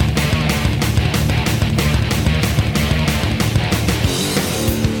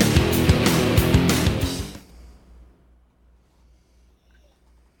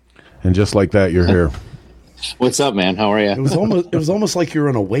 And just like that, you're here. What's up, man? How are It you? was almost like you were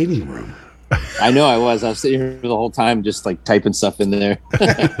in a waiting room. I know I was. I was sitting here the whole time just like typing stuff in there.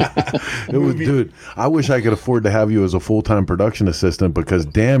 It was, dude, I wish I could afford to have you as a full-time production assistant because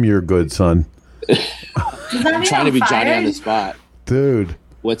damn, you're good, son. Does that mean I'm trying to I'm be Johnny on fired? the spot. Dude,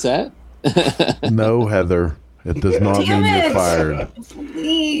 What's that? no, Heather. It does not Damn mean it. you're fired.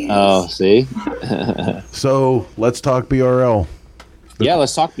 Please. Oh, see? So let's talk BRL. Yeah,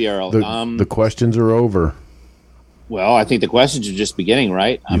 let's talk BRL. The questions are over. Well, I think the questions are just beginning,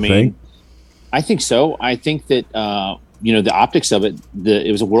 right? You think? I think so. I think that the optics of it.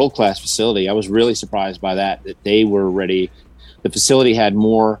 It was a world class facility. I was really surprised by that they were ready. The facility had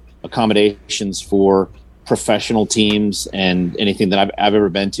more accommodations for professional teams and anything that I've ever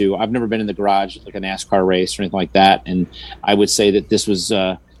been to. I've never been in the garage like a NASCAR race or anything like that, and I would say that this was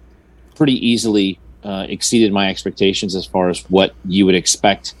pretty easily exceeded my expectations as far as what you would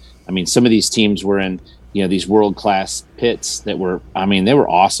expect. I mean, some of these teams were in these world class pits that were, they were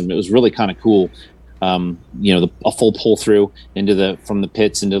awesome. It was really kind of cool. A full pull through from the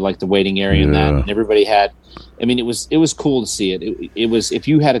pits into like the waiting area and that, and everybody had. It was cool to see it. It was, if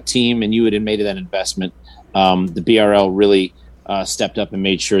you had a team and you had made that investment, the BRL really stepped up and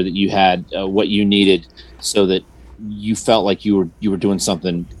made sure that you had what you needed, so that you felt like you were doing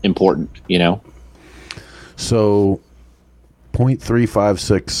something important. So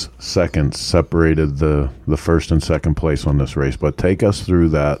 0.356 seconds separated the first and second place on this race. But take us through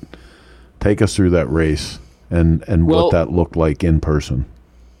that. Take us through that race and what that looked like in person.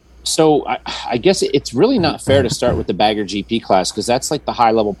 So I guess it's really not fair to start with the Bagger GP class, because that's like the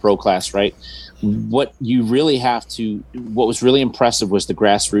high level pro class, right? What was really impressive was the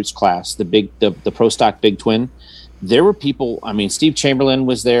grassroots class, the Pro Stock Big Twin. There were people. I mean, Steve Chamberlain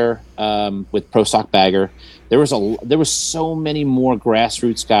was there with Pro Stock Bagger. There was so many more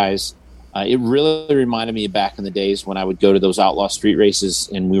grassroots guys. It really reminded me of back in the days when I would go to those outlaw street races,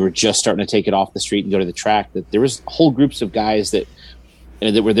 and we were just starting to take it off the street and go to the track. That there was whole groups of guys that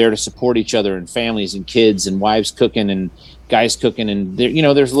were there to support each other, and families and kids and wives cooking and guys cooking, and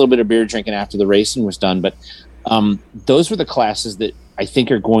there's a little bit of beer drinking after the racing was done. But those were the classes that I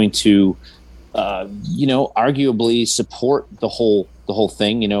think are going to, arguably support the whole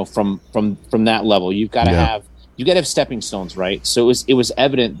thing. From that level, you've got to have stepping stones, right? So it was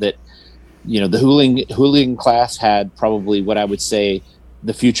evident that the hooligan class had probably what I would say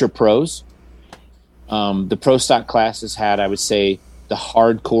the future pros. The pro stock classes had, I would say, the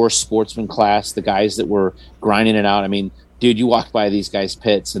hardcore sportsman class, the guys that were grinding it out. I mean, dude, you walked by these guys'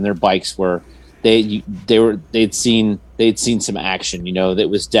 pits and their bikes were they'd seen some action. That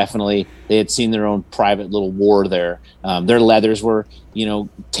was definitely, they had seen their own private little war there. Their leathers were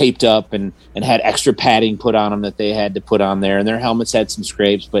taped up and had extra padding put on them that they had to put on there, and their helmets had some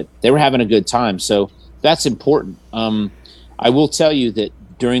scrapes, but they were having a good time. So that's important. I will tell you that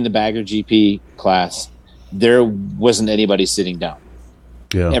during the Bagger GP class, there wasn't anybody sitting down.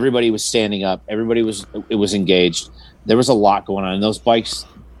 Yeah. Everybody was standing up. Everybody was engaged. There was a lot going on. And those bikes,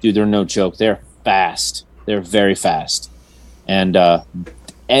 dude, they're no joke. They're fast. They're very fast. And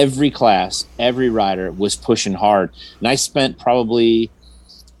every class, every rider was pushing hard. And I spent probably,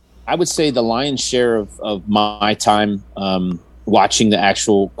 I would say, the lion's share of my time watching the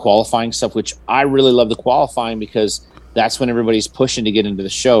actual qualifying stuff, which I really love the qualifying, because that's when everybody's pushing to get into the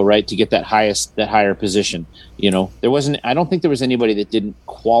show, right? To get that higher position. I don't think there was anybody that didn't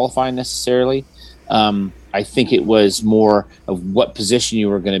qualify necessarily. I think it was more of what position you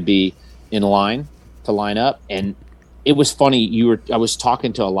were going to be in line to line up. And it was funny. I was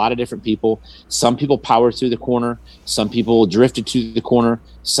talking to a lot of different people. Some people powered through the corner. Some people drifted through the corner.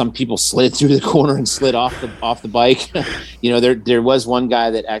 Some people slid through the corner and slid off the bike. There was one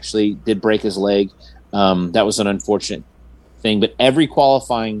guy that actually did break his leg. That was an unfortunate thing, but every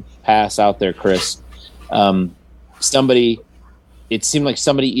qualifying pass out there, Chris, it seemed like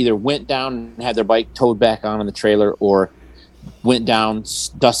somebody either went down and had their bike towed back on the trailer, or went down,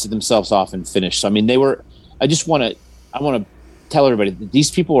 dusted themselves off, and finished. So, I mean, I want to tell everybody that these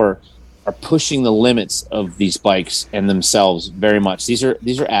people are pushing the limits of these bikes and themselves very much. These are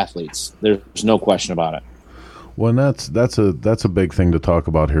athletes. There's no question about it. Well, and that's a big thing to talk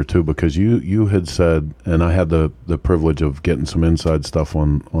about here too, because you had said, and I had the privilege of getting some inside stuff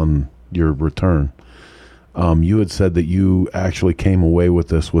on your return. You had said that you actually came away with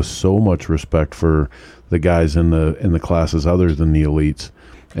this with so much respect for the guys in the classes other than the elites,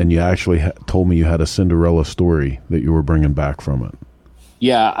 and you actually told me you had a Cinderella story that you were bringing back from it.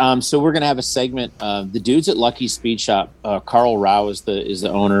 Yeah, so we're gonna have a segment. The dudes at Lucky Speed Shop, Carl Rao is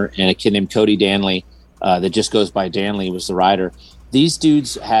the owner, and a kid named Cody Danley. That just goes by Danley was the rider. These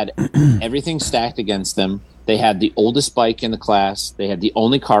dudes had everything stacked against them. They had the oldest bike in the class. They had the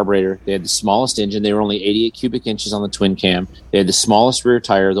only carburetor. They had the smallest engine. They were only 88 cubic inches on the twin cam. They had the smallest rear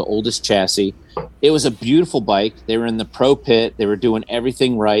tire, the oldest chassis. It was a beautiful bike. They were in the pro pit. They were doing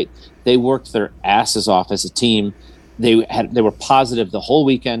everything right. They worked their asses off as a team. They were positive the whole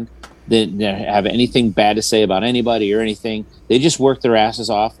weekend. They didn't have anything bad to say about anybody or anything. They just worked their asses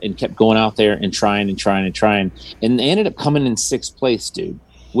off and kept going out there and trying. And they ended up coming in 6th place, dude,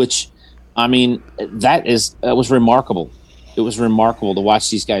 which, I mean, that was remarkable. It was remarkable to watch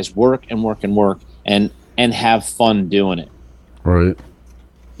these guys work and have fun doing it. Right.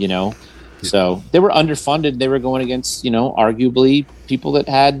 So they were underfunded. They were going against, arguably people that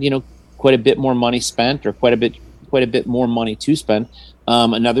had, quite a bit more money spent, or quite a bit more money to spend.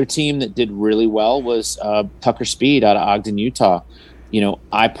 Another team that did really well was Tucker Speed out of Ogden, Utah.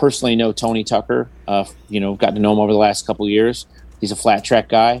 I personally know Tony Tucker. Got to know him over the last couple of years. He's a flat track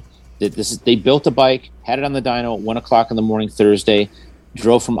guy. They built a bike, had it on the dyno at 1:00 in the morning Thursday,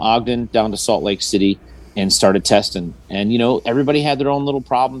 drove from Ogden down to Salt Lake City, and started testing. And everybody had their own little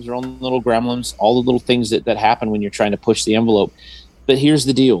problems, their own little gremlins, all the little things that happen when you're trying to push the envelope. But here's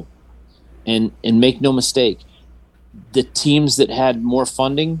the deal, and make no mistake. The teams that had more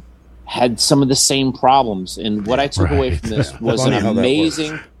funding had some of the same problems. And what I took away from this was an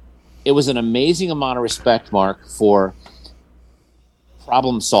amazing amount of respect, Mark, for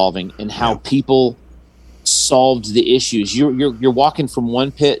problem solving and how people solved the issues. You're walking from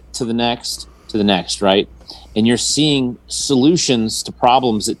one pit to the next, to the next, right? And you're seeing solutions to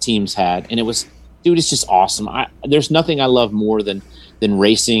problems that teams had. And it was, dude, it's just awesome. There's nothing I love more than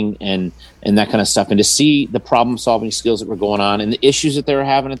racing and that kind of stuff. And to see the problem solving skills that were going on and the issues that they were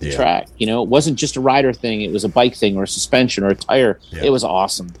having at the track, it wasn't just a rider thing. It was a bike thing or a suspension or a tire. Yeah. It was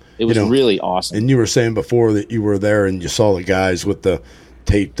awesome. It was really awesome. And you were saying before that you were there and you saw the guys with the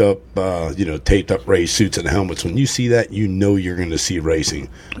taped up race suits and helmets. When you see that, you're going to see racing.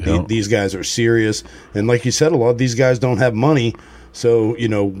 Yeah. These guys are serious. And like you said, a lot of these guys don't have money. So,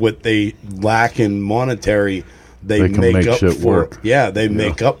 what they lack in monetary, they make up for. Work. Yeah, they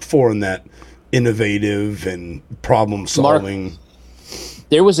make up for in that innovative and problem solving. Mark,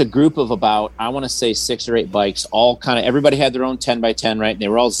 there was a group of about, I want to say 6 or 8 bikes, all kind of, everybody had their own 10x10, right? And they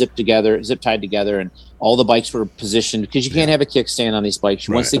were all zip tied together, and all the bikes were positioned because you can't have a kickstand on these bikes.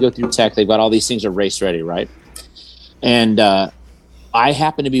 Once they go through tech, they've got all these things are race ready, right? And I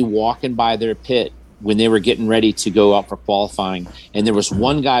happened to be walking by their pit when they were getting ready to go out for qualifying, and there was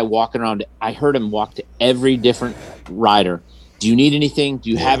one guy walking around. I heard him walk to every different rider. Do you need anything? Do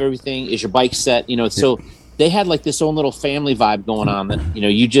you have everything? Is your bike set? So they had like this own little family vibe going on that,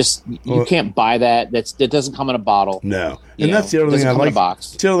 you can't buy that. That doesn't come in a bottle. No. And that's the other thing I like.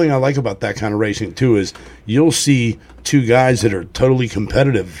 The other thing I like about that kind of racing too is you'll see 2 guys that are totally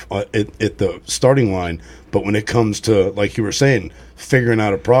competitive at the starting line, but when it comes to, like you were saying, figuring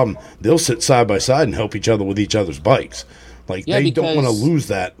out a problem, they'll sit side by side and help each other with each other's bikes. Like they don't want to lose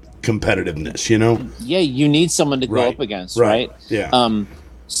that competitiveness, Yeah, you need someone to go up against, right? Yeah.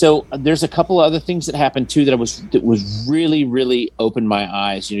 So there's a couple of other things that happened too that was really, really opened my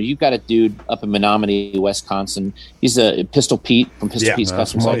eyes. You've got a dude up in Menominee, Wisconsin. He's a Pistol Pete from Pistol Pete's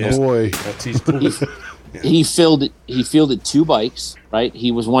Custom Cycles. Boy, he's cool. He fielded 2 bikes, right?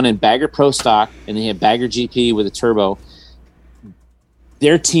 He was one in Bagger Pro Stock, and he had Bagger GP with a turbo.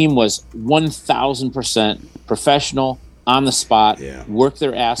 Their team was 1,000% professional, on the spot, worked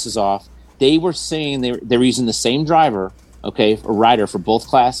their asses off. They were saying they were using the same driver, a rider for both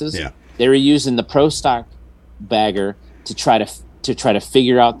classes. Yeah. They were using the Pro Stock Bagger to try to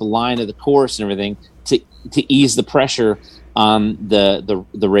figure out the line of the course and everything to ease the pressure on the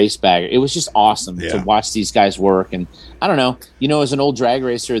race bagger. It was just awesome to watch these guys work. And I don't know, as an old drag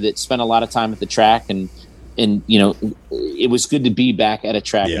racer that spent a lot of time at the track and it was good to be back at a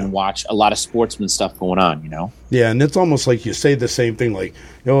track and watch a lot of sportsman stuff going on, Yeah, and it's almost like you say the same thing, like,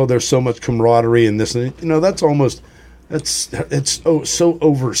 there's so much camaraderie in this, and that's almost it's so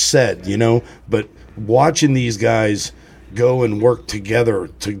oversaid, but watching these guys go and work together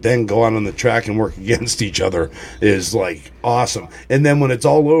to then go out on the track and work against each other is like awesome. And then when it's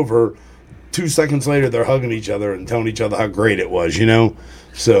all over, 2 seconds later they're hugging each other and telling each other how great it was,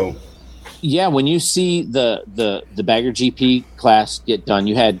 So yeah, when you see the Bagger GP class get done,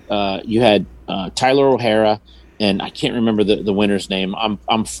 you had Tyler O'Hara, and I can't remember the winner's name.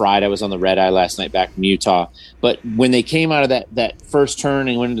 I'm fried. I was on the red eye last night back from Utah. But when they came out of that first turn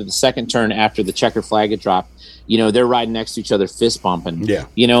and went into the second turn after the checker flag had dropped, they're riding next to each other, fist bumping. Yeah,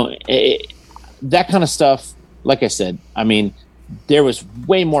 that kind of stuff. Like I said, I mean, there was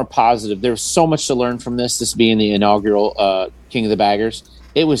way more positive. There was so much to learn from this being the inaugural King of the Baggers.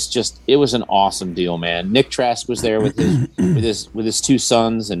 It was an awesome deal, man. Nick Trask was there with his 2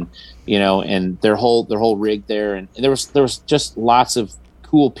 sons, and and their whole rig there, and there was just lots of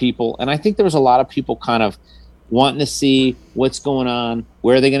cool people, and I think there was a lot of people kind of wanting to see what's going on,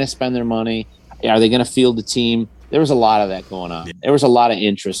 where are they going to spend their money, are they going to field the team. There was a lot of that going on. There was a lot of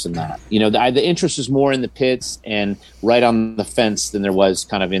interest in that. The interest was more in the pits and right on the fence than there was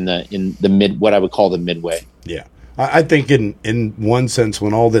kind of in the mid, what I would call the midway. Yeah. I think in one sense,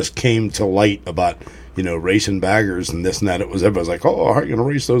 when all this came to light about, racing baggers and this and that, everybody's like, oh, how are you going to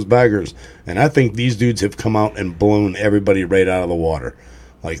race those baggers? And I think these dudes have come out and blown everybody right out of the water.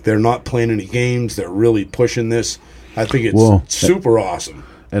 Like, they're not playing any games. They're really pushing this. I think it's super awesome.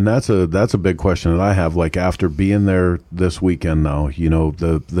 And that's a big question that I have. Like, after being there this weekend now,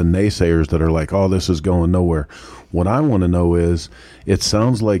 the naysayers that are like, oh, this is going nowhere. What I want to know is, it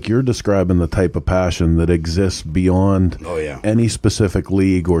sounds like you're describing the type of passion that exists beyond any specific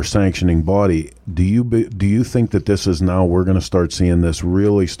league or sanctioning body. Do you think that this is now we're going to start seeing this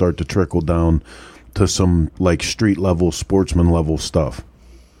really start to trickle down to some like street level, sportsman level stuff?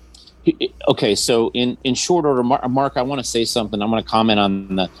 Okay, so in short order, Mark, I want to say something. I'm going to comment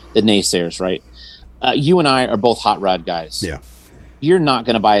on the naysayers, right? You and I are both hot rod guys. Yeah. You're not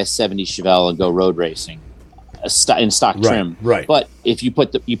going to buy a 70 Chevelle and go road racing. in stock trim. Right. But if you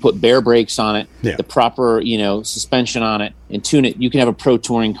put bare brakes on it, Yeah. the proper suspension on it, and tune it, you can have a pro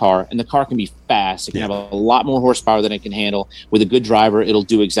touring car, and the car can be fast. It can have a lot more horsepower than it can handle. With a good driver, it'll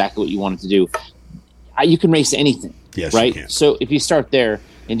do exactly what you want it to do. You can race anything. Yes, right. you can. So if you start there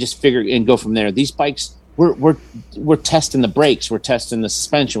and just figure and go from there, these bikes, we're testing the brakes, we're testing the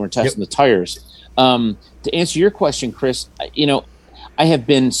suspension, we're testing the tires. To answer your question, Chris, I have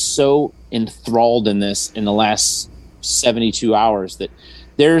been so enthralled in this in the last 72 hours that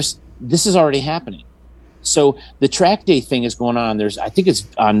this is already happening. So the track day thing is going on. I think it's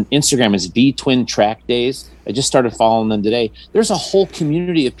on Instagram, it's V Twin Track Days. I just started following them today. There's a whole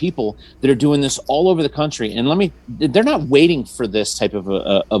community of people that are doing this all over the country. And they're not waiting for this type of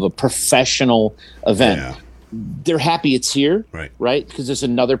a professional event. Yeah. They're happy it's here, right? Because there's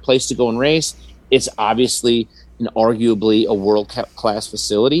another place to go and race. It's obviously and arguably a world-class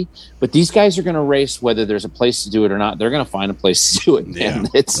facility. But these guys are going to race whether there's a place to do it or not. They're going to find a place to do it. Yeah.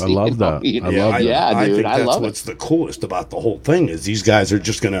 I love that. I dude, think I that's love what's the coolest about the whole thing is these guys are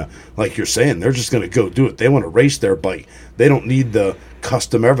just going to, like you're saying, they're just going to go do it. They want to race their bike. They don't need the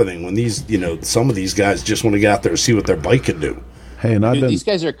custom everything. When these, some of these guys just want to get out there and see what their bike can do. Hey, and these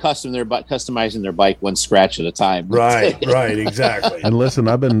guys are customizing their bike one scratch at a time. Right, exactly. And listen,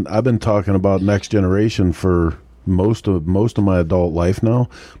 I've been talking about next generation for most of my adult life now,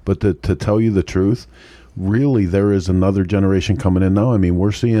 but to tell you the truth, really there is another generation coming in now. I mean,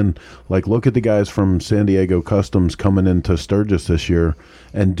 we're seeing, like, look at the guys from San Diego Customs coming into Sturgis this year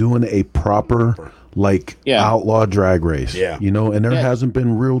and doing a proper outlaw drag race. Yeah. And there hasn't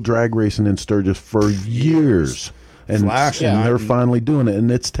been real drag racing in Sturgis for years. And they're finally doing it, and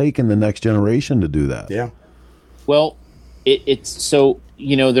it's taken the next generation to do that. Yeah. Well, it's so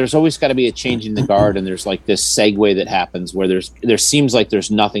there's always got to be a change in the guard, and there's like this segue that happens where there seems like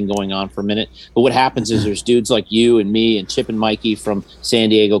there's nothing going on for a minute, but what happens is there's dudes like you and me and Chip and Mikey from San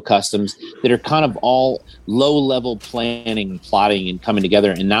Diego Customs that are kind of all low-level planning and plotting and coming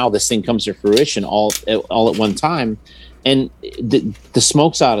together, and now this thing comes to fruition all at one time, and the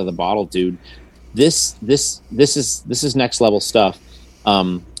smoke's out of the bottle, dude. This is next level stuff.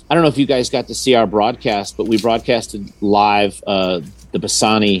 I don't know if you guys got to see our broadcast, but we broadcasted live the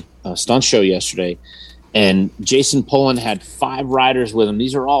Bassani stunt show yesterday, and Jason Pullen had 5 riders with him.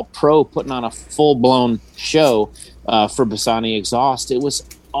 These are all pro, putting on a full-blown show for Bassani Exhaust. It was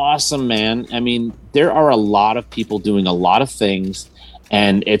awesome, man. I mean, there are a lot of people doing a lot of things,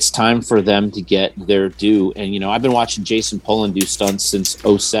 and it's time for them to get their due. And, I've been watching Jason Pullen do stunts since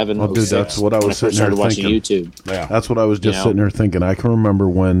 07, Oh, dude, that's what I was sitting there watching thinking. YouTube. Yeah. That's what I was just sitting there thinking. I can remember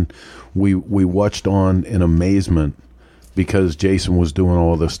when we watched on in amazement because Jason was doing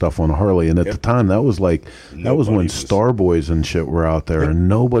all this stuff on a Harley. And at the time, that was when Starboys and shit were out there, and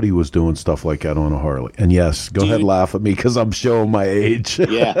nobody was doing stuff like that on a Harley. And yes, go ahead, laugh at me because I'm showing my age.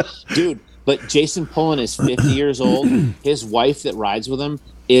 Yeah, dude. But Jason Pullen is 50 years old. His wife that rides with him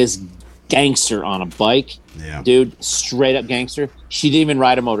is gangster on a bike. Yeah. Dude, straight up gangster. She didn't even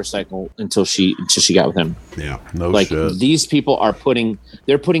ride a motorcycle until she got with him. Yeah. No like shit. These people are putting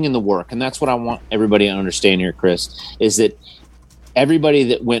in the work, and that's what I want everybody to understand here, Chris, is that everybody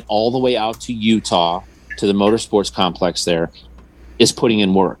that went all the way out to Utah to the motorsports complex there is putting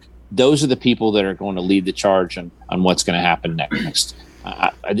in work. Those are the people that are going to lead the charge on what's going to happen next.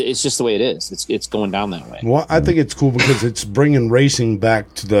 It's just the way it is. It's going down that way. Well, I think it's cool because it's bringing racing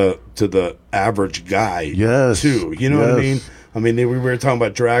back to the average guy. Yes. Too. You know what I mean? I mean, we were talking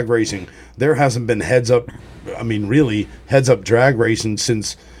about drag racing. There hasn't been heads up drag racing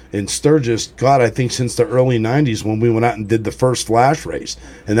since in Sturgis. God, I think since the early '90s when we went out and did the first Flash race,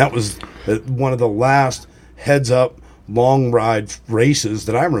 and that was one of the last heads up long ride races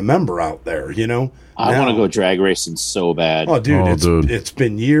that I remember out there. I want to go drag racing so bad. Oh, dude, it's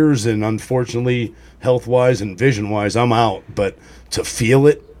been years, and unfortunately, health-wise and vision-wise, I'm out. But to feel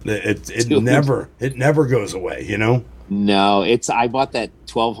it never goes away. No, I bought that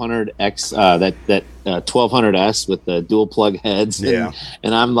 1200X, that 1200S with the dual plug heads. And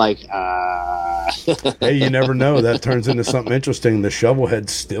I'm like, hey, you never know. That turns into something interesting. The shovel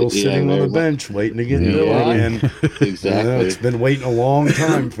head's still sitting on the bench waiting to get into it. And exactly. It's been waiting a long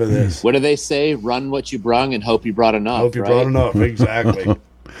time for this. What do they say? Run what you brung and hope you brought enough. Hope you brought enough. Exactly.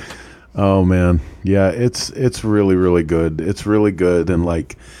 Oh man, yeah, it's really, really good. It's really good, and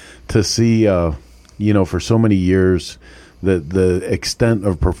like to see, for so many years, the extent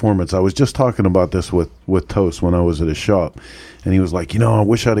of performance. I was just talking about this with Toast when I was at his shop, and he was like, I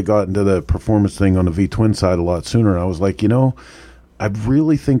wish I'd have gotten to the performance thing on the V-twin side a lot sooner. And I was like, I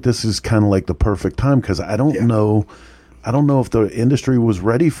really think this is kind of like the perfect time because I don't know if the industry was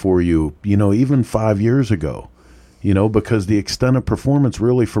ready for you, even 5 years ago. you know, because the extent of performance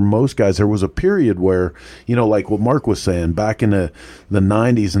really for most guys, there was a period where, you know, like what Mark was saying back in the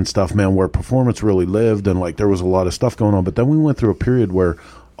 90s and stuff, man, where performance really lived and like there was a lot of stuff going on. But then we went through a period where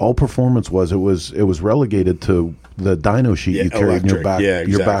all performance was relegated to the dyno sheet you carried in your back,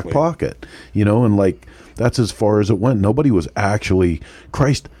 your back pocket, you know, and like that's as far as it went. Nobody was actually,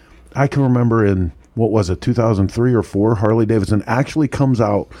 Christ, I can remember in, what was it, 2003 or 4, Harley Davidson actually comes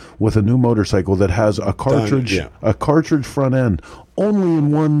out with a new motorcycle that has a cartridge front end only in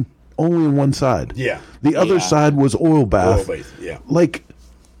one side. Yeah. The other side was oil bath. Yeah. Like,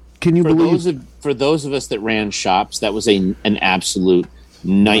 can you believe? For those of us that ran shops, that was an absolute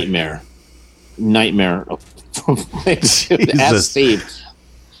nightmare. Nightmare. Ask Steve.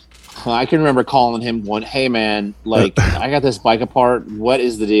 I can remember calling him going, "Hey man, like I got this bike apart. What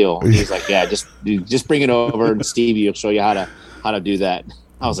is the deal?" And he's like, "Yeah, just bring it over, and Stevie will show you how to do that."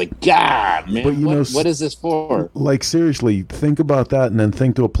 I was like, "God, man, what is this for?" Like seriously, think about that, and then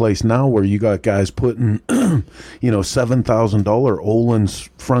think to a place now where you got guys putting, you know, $7,000 Öhlins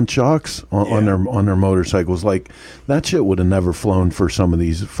front shocks on their motorcycles. Like that shit would have never flown for some of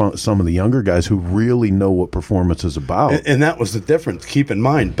the younger guys who really know what performance is about. And that was the difference. Keep in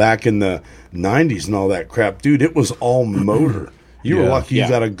mind, back in the 90s and all that crap, dude, it was all motor. You were lucky you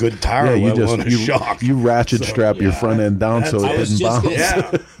got a good tire on a shock. You ratchet strap your front end down so it didn't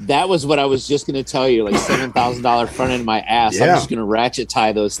bounce. That was what I was just going to tell you, like $7,000 front end of my ass. I'm just going to ratchet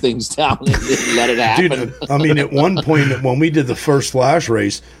tie those things down and let it happen. Dude, I mean, at one point when we did the first Flash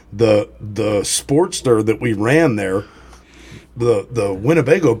race, the Sportster that we ran there, the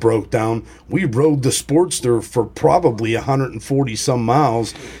Winnebago broke down. We rode the Sportster for probably 140 some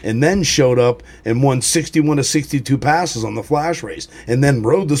miles and then showed up and won 61 to 62 passes on the Flash race and then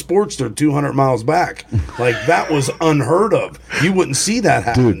rode the Sportster 200 miles back. Like that was unheard of. You wouldn't see that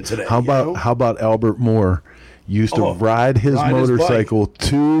happen today. How about Albert Moore? Used to ride his motorcycle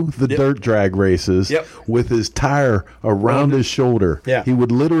to the dirt drag races with his tire around his shoulder. Yeah. He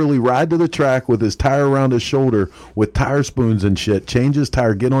would literally ride to the track with his tire around his shoulder with tire spoons and shit, change his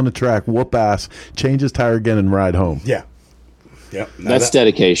tire, get on the track, whoop ass, change his tire again, and ride home. Yeah. Yep. That's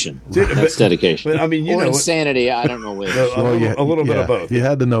dedication. That's dedication. But I mean, or insanity. I don't know which. A little bit of both. You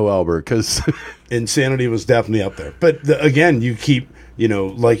had to know Albert because insanity was definitely up there. But again, you keep, you know,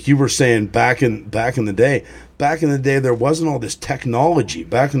 like you were saying back in the day. Back in the day, there wasn't all this technology.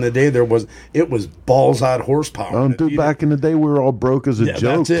 Back in the day, it was balls out horsepower. Oh, dude, back in the day, we were all broke as a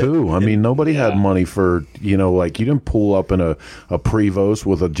joke too. I mean, nobody had money for, you know, like you didn't pull up in a Prevost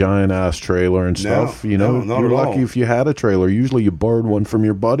with a giant ass trailer and stuff. You know, you're lucky if you had a trailer. Usually, you borrowed one from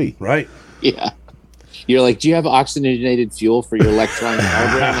your buddy. Right. Yeah. You're like, do you have oxygenated fuel for your electronic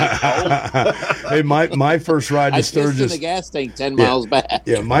carburetor? Hey, my first ride to Sturgis. I in the gas tank 10 miles back.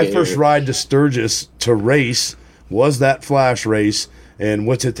 Yeah, my first ride to Sturgis to race was that Flash race. And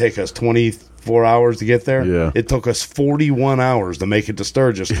what's it take us, 24 hours to get there? Yeah. It took us 41 hours to make it to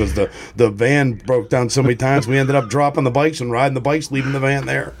Sturgis because the van broke down so many times. We ended up dropping the bikes and riding the bikes, leaving the van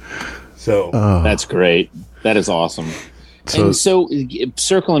there. So That's great. That is awesome. So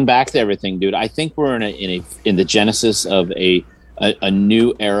circling back to everything, dude, I think we're in the genesis of a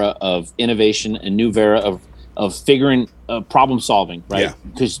new era of innovation, a new era of figuring problem solving, right? Yeah.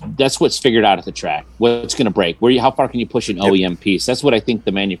 Because that's what's figured out at the track. What's going to break? How far can you push an OEM piece? That's what I think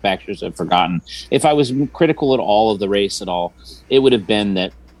the manufacturers have forgotten. If I was critical at all of the race at all, it would have been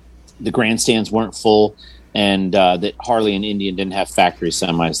that the grandstands weren't full and that Harley and Indian didn't have factory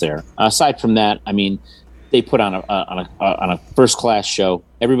semis there. Aside from that, I mean, they put on a first class show.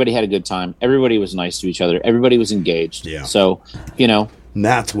 Everybody had a good time. Everybody was nice to each other. Everybody was engaged. Yeah. So, you know, and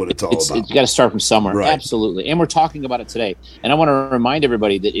that's what it's all about. You got to start from somewhere. Right. Absolutely. And we're talking about it today. And I want to remind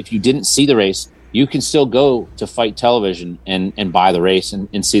everybody that if you didn't see the race, you can still go to Fight Television and buy the race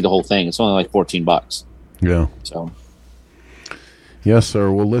and see the whole thing. It's only like $14. Yeah. So. Yes, sir.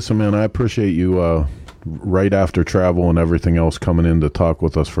 Well, listen, man, I appreciate you right after travel and everything else coming in to talk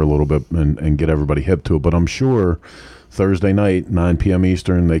with us for a little bit and get everybody hip to it. But I'm sure Thursday night, 9 p.m.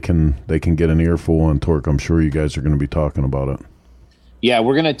 Eastern, they can get an earful on Torque. I'm sure you guys are going to be talking about it. Yeah,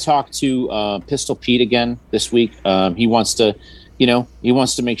 we're going to talk to Pistol Pete again this week. He wants to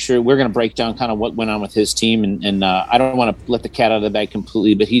make sure we're going to break down kind of what went on with his team. And I don't want to let the cat out of the bag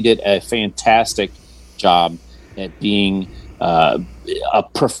completely, but he did a fantastic job at being as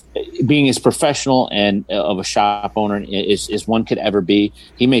professional and of a shop owner as one could ever be.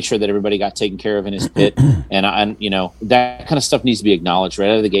 He made sure that everybody got taken care of in his pit, and you know, that kind of stuff needs to be acknowledged right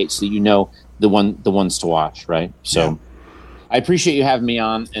out of the gate, so that you know the ones to watch, right? So, I appreciate you having me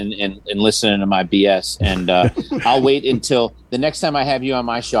on and listening to my BS. And I'll wait until the next time I have you on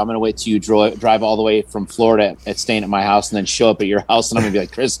my show. I'm going to wait till you drive all the way from Florida at staying at my house and then show up at your house. And I'm going to be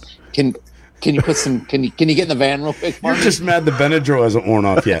like, Chris, can you put some? Can you get in the van real quick? You're just mad the Benadryl hasn't worn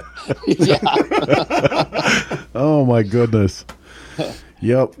off yet. Yeah. Oh my goodness.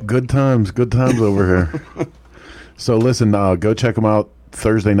 Yep, good times over here. So listen, go check them out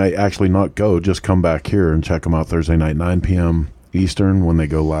Thursday night. Actually, not go, just come back here and check them out Thursday night, 9 p.m. Eastern, when they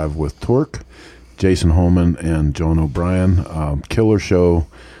go live with Torque, Jason Holman, and John O'Brien. Killer show.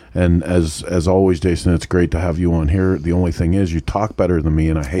 And as always, Jason, it's great to have you on here. The only thing is, you talk better than me,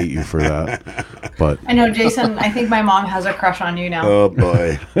 and I hate you for that. But I know, Jason. I think my mom has a crush on you now. Oh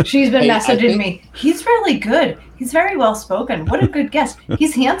boy, she's been messaging me. He's really good. He's very well spoken. What a good guest.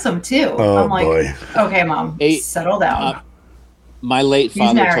 He's handsome too. Oh, I'm like, boy. Okay, Mom, settle down. My late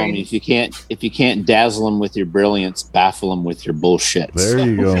father told me if you can't dazzle him with your brilliance, baffle him with your bullshit. There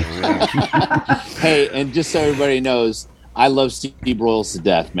you go. Hey, and just so everybody knows, I love Steve Broyles to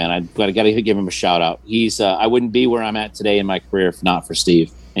death, man. I got to give him a shout out. He's I wouldn't be where I'm at today in my career if not for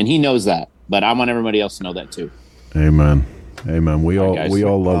Steve, and he knows that. But I want everybody else to know that too. Amen. We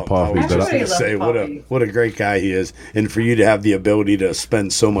all love Poppy. I was just going to say what a great guy he is, and for you to have the ability to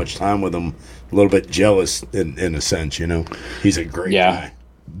spend so much time with him, a little bit jealous in a sense. He's a great guy.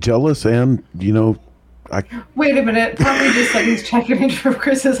 Jealous, and Wait a minute. Poppy just said he's checking in from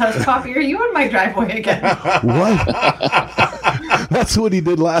Chris's house. Poppy, are you in my driveway again? What? That's what he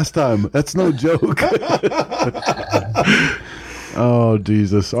did last time. That's no joke. Oh,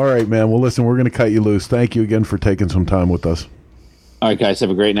 Jesus. All right, man. Well, listen, we're going to cut you loose. Thank you again for taking some time with us. All right, guys. Have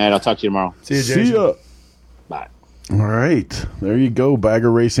a great night. I'll talk to you tomorrow. See you, Jason. See ya. Bye. All right. There you go.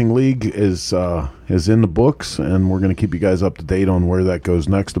 Bagger Racing League is in the books, and we're going to keep you guys up to date on where that goes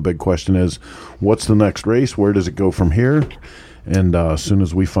next. The big question is, what's the next race? Where does it go from here? And as soon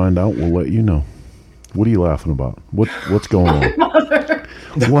as we find out, we'll let you know. What are you laughing about? What's going on? Mother.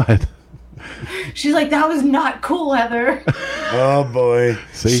 What? She's like, that was not cool, Heather. Oh boy.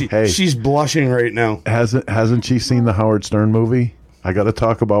 See, she's blushing right now. Hasn't she seen the Howard Stern movie? I got to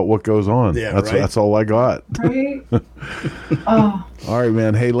talk about what goes on. Yeah, that's all I got. Right? Oh. All right,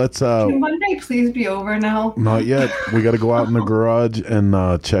 man. Hey, let's. Can Monday please be over now? Not yet. We got to go out in the garage and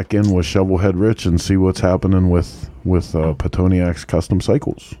check in with Shovelhead Rich and see what's happening with Petoniak's Custom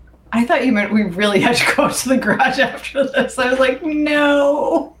Cycles. I thought you meant we really had to go to the garage after this. I was like,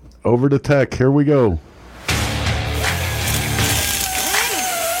 no. Over to tech. Here we go.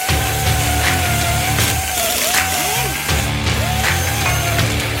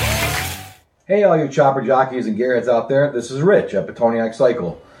 Hey, all you chopper jockeys and Garretts out there. This is Rich at Petoniak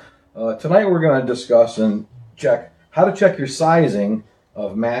Cycle. Tonight we're going to discuss and check how to check your sizing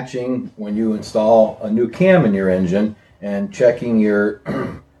of matching when you install a new cam in your engine and checking your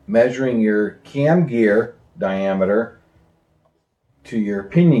measuring your cam gear diameter to your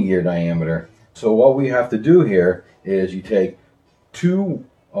pinion gear diameter. So what we have to do here is you take two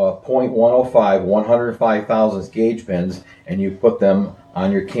 0.105 105 thousandths gauge pins and you put them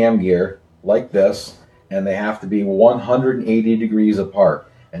on your cam gear like this, and they have to be 180 degrees apart,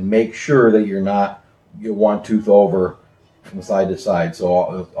 and make sure that you're one tooth over from side to side.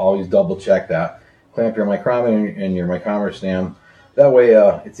 So always double check that. Clamp your micrometer and your micrometer stand. That way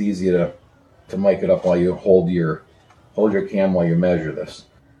it's easy to mic it up while you hold your cam while you measure this.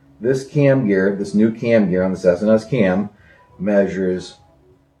 This cam gear, this new cam gear on this S&S cam, measures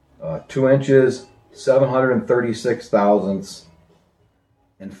 2 inches, 736 thousandths,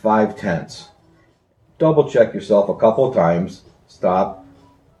 and 5/10. Double check yourself a couple of times. Stop,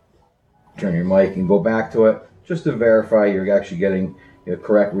 turn your mic, and go back to it just to verify you're actually getting the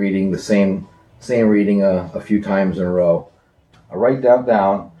correct reading, the same reading a few times in a row. I write that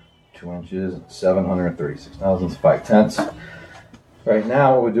down. 2 inches, 736 thousandths, 5/10. Right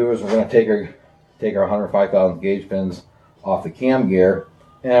now, what we do is we're going to take our 105 thousandth gauge pins off the cam gear,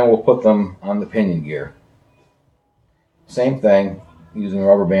 and we'll put them on the pinion gear. Same thing, using a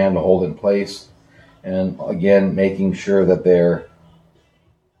rubber band to hold it in place, and again making sure that they're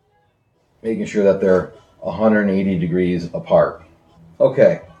 180 degrees apart.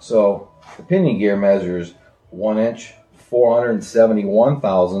 Okay, so the pinion gear measures 1 inch, 471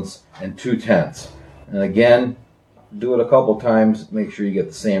 thousandths, and 2/10. And again, do it a couple times, make sure you get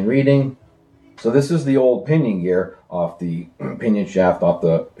the same reading. So this is the old pinion gear off the pinion shaft off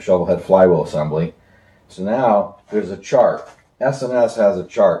the Shovelhead flywheel assembly. So now there's a chart. S&S has a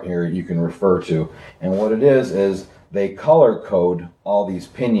chart here you can refer to, and what it is they color code all these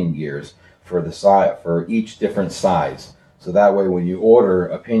pinion gears for the size, for each different size. So that way when you order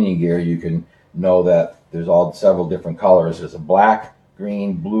a pinion gear, you can know that there's all several different colors. There's a black,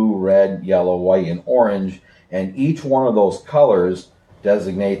 green, blue, red, yellow, white, and orange. And each one of those colors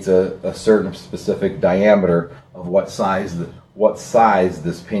designates a certain specific diameter of what size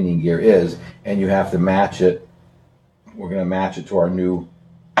this pinion gear is, and you have to match it. We're going to match it to our new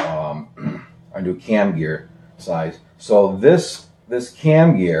cam gear size. So this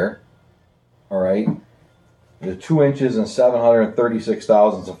cam gear, all right, the 2 inches and 736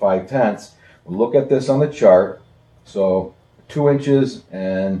 thousandths of 5/10. We'll look at this on the chart. So 2 inches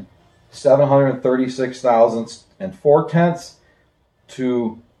and 736 thousandths and 4/10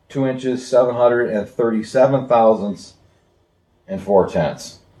 to 2 inches 737 thousandths and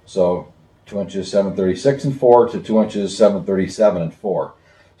 4/10. So 2 inches 736 and 4 to 2 inches 737 and 4.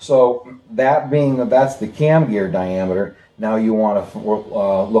 So that's the cam gear diameter. Now you want to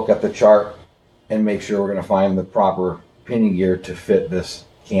look at the chart and make sure we're going to find the proper pinion gear to fit this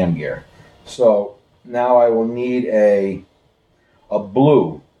cam gear. So now I will need a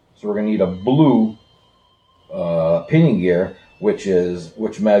blue. So we're going to need a blue pinion gear, which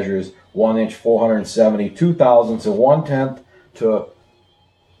measures 1 inch 472 thousandths and 1/10 to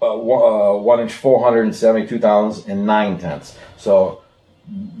 1 inch 472 thousandths and 9/10. So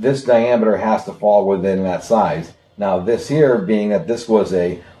this diameter has to fall within that size. Now this here, being that this was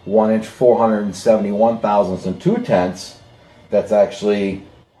a 1 inch 471 thousandths and 2/10, that's actually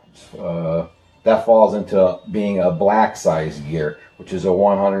that falls into being a black size gear, which is a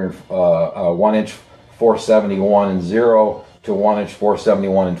 1 inch 471 and 0 to 1 inch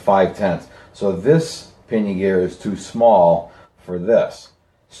 471 and 5/10. So this pinion gear is too small for this.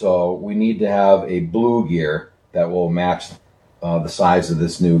 So we need to have a blue gear that will match the size of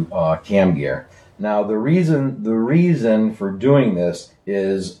this new cam gear. Now the reason for doing this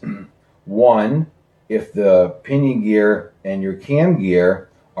is one, if the pinion gear and your cam gear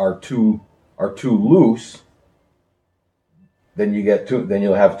are too loose, then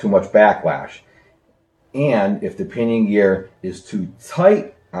you'll have too much backlash. And if the pinion gear is too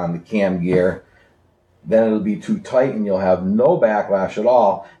tight on the cam gear, then it'll be too tight and you'll have no backlash at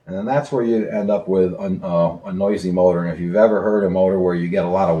all. And then that's where you end up with a noisy motor. And if you've ever heard a motor where you get a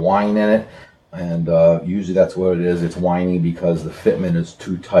lot of whine in it, and usually that's what it is, it's whining because the fitment is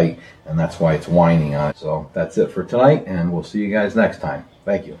too tight, and that's why it's whining on it. So that's it for tonight, and we'll see you guys next time.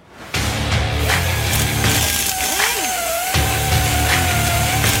 Thank you.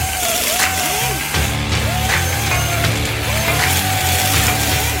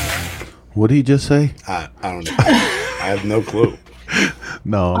 What did he just say? I don't know. I have no clue.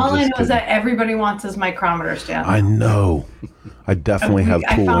 No, all I know is that everybody wants his micrometer stand. I know. I definitely have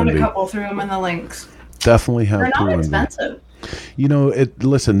tool I found envy. a couple, threw them in the links. Definitely have They're tool not envy. expensive. You know,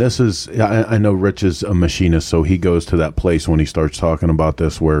 listen, this is, I know Rich is a machinist, so he goes to that place when he starts talking about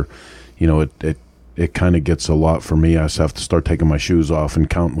this where, you know, it kind of gets a lot for me. I just have to start taking my shoes off and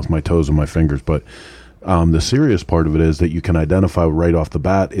counting with my toes and my fingers. But the serious part of it is that you can identify right off the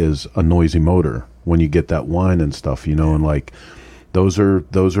bat is a noisy motor when you get that whine and stuff, you know, and like those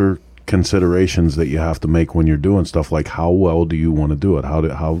are considerations that you have to make when you're doing stuff like how well do you want to do it?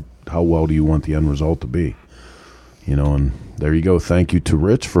 How well do you want the end result to be? You know, and there you go. Thank you to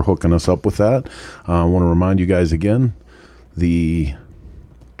Rich for hooking us up with that. I want to remind you guys again, the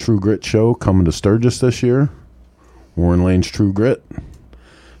True Grit show coming to Sturgis this year. Warren Lane's True Grit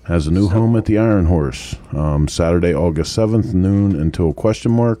has a new home at the Iron Horse. Saturday, August 7th, noon until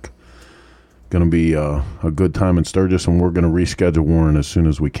question mark. Going to be a good time in Sturgis, and we're going to reschedule Warren as soon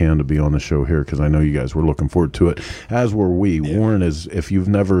as we can to be on the show here because I know you guys were looking forward to it, as were we. Yeah. Warren is, if you've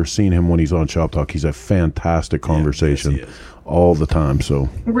never seen him when he's on Shop Talk, he's a fantastic conversation all the time. So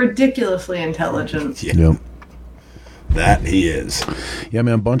ridiculously intelligent. Yeah. Yep. That he is. Yeah,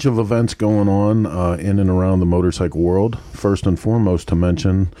 man, a bunch of events going on in and around the motorcycle world. First and foremost to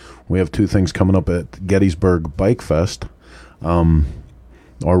mention, we have two things coming up at Gettysburg Bike Fest.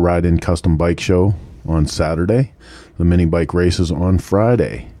 Our Ride-In Custom Bike Show on Saturday. The mini bike races on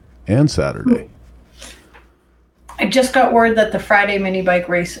Friday and Saturday. I just got word that the Friday mini bike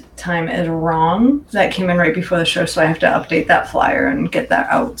race time is wrong. That came in right before the show, so I have to update that flyer and get that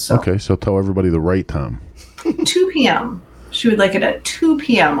out. So. Okay, so tell everybody the right time. 2 p.m. She would like it at 2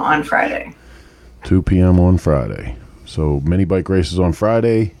 p.m. on Friday. 2 p.m. on Friday. So mini bike races on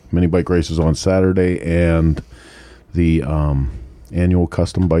Friday, mini bike races on Saturday, and the annual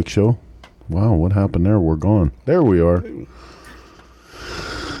custom bike show. Wow, what happened there? We're gone. There we are.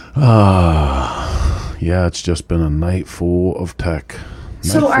 Yeah, it's just been a night full of tech.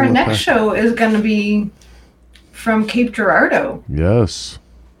 So our next show is going to be from Cape Girardeau. Yes.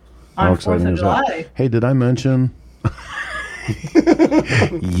 On 4th of July. Hey, did I mention?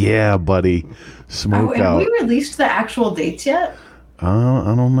 Yeah, buddy. Smoke Have out. we released the actual dates yet?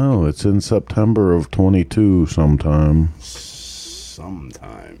 I don't know. It's in September of 22 sometime.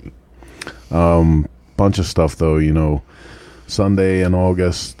 Bunch of stuff, though, you know. Sunday in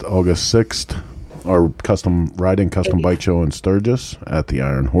August 6th, our custom bike show in Sturgis at the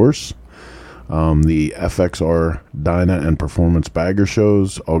Iron Horse. The FXR Dyna and Performance Bagger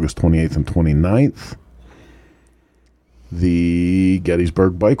shows August 28th and 29th. The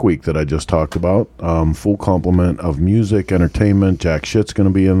Gettysburg Bike Week that I just talked about. Full complement of music, entertainment. Jack Shit's going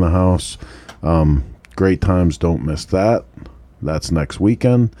to be in the house. Great times, don't miss that. That's next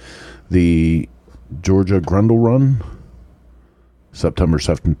weekend. The Georgia Grundle Run, September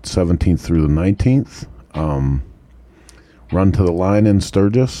 17th through the 19th. Run to the Line in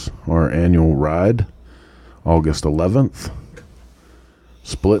Sturgis, our annual ride, August 11th.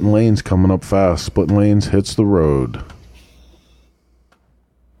 Splitting Lanes coming up fast. Splitting Lanes hits the road.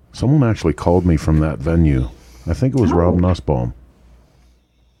 Someone actually called me from that venue. I think it was Rob Nussbaum.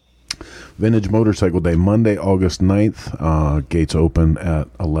 Vintage Motorcycle Day, Monday, August 9th. Gates open at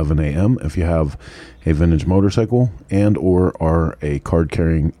 11 a.m. If you have a vintage motorcycle and or are a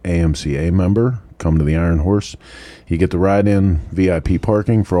card-carrying AMCA member, come to the Iron Horse. You get to ride in VIP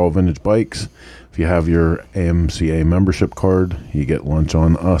parking for all vintage bikes. If you have your AMCA membership card, you get lunch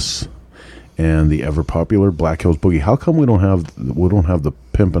on us and the ever popular Black Hills Boogie. How come we don't have the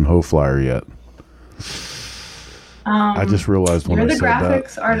Pimp and Ho flyer yet? I just realized when I said that. You're the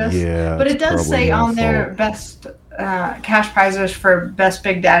graphics artist. Yeah, but it does say on there best cash prizes for Best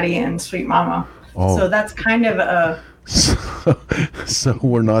Big Daddy and Sweet Mama. Oh. So that's kind of a... So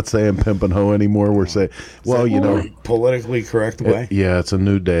we're not saying Pimp and Ho anymore. We're saying, well, you know, politically correct way. Yeah, it's a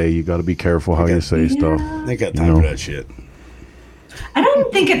new day. You got to be careful how you say stuff. They got time for that shit. I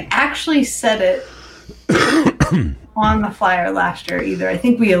don't think it actually said it on the flyer last year either. I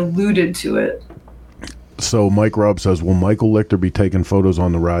think we alluded to it. So Mike Robb says, will Michael Lichter be taking photos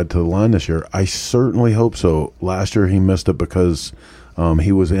on the ride to the line this year? I certainly hope so. Last year he missed it because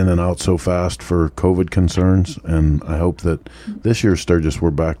he was in and out so fast for COVID concerns, and I hope that this year's Sturgis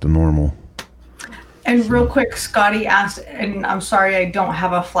we're back to normal. And real quick, Scotty asked, and I'm sorry I don't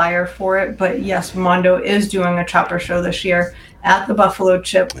have a flyer for it, but yes, Mondo is doing a chopper show this year at the Buffalo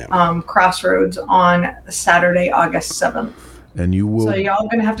Chip Crossroads on Saturday, August 7th. And you will. So y'all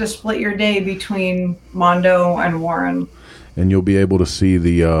gonna have to split your day between Mondo and Warren. And you'll be able to see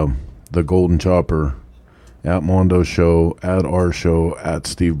the Golden Chopper at Mondo's show, at our show, at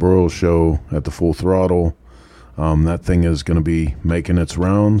Steve Broyles' show, at the Full Throttle. That thing is going to be making its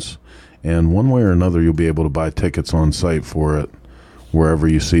rounds. And one way or another, you'll be able to buy tickets on site for it wherever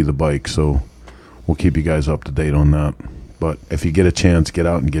you see the bike. So we'll keep you guys up to date on that. But if you get a chance, get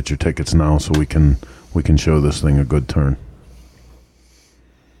out and get your tickets now so we can show this thing a good turn.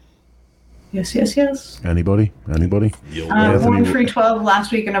 Yes. Anybody? Born Free 12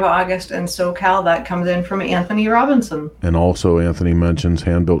 last weekend of August in SoCal. That comes in from Anthony Robinson. And also Anthony mentions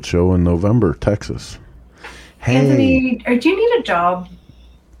Hand-Built Show in November, Texas. Hey. Anthony, do you need a job?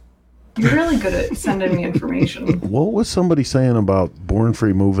 You're really good at sending me information. What was somebody saying about Born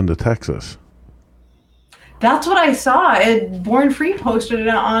Free moving to Texas? That's what I saw. Born Free posted it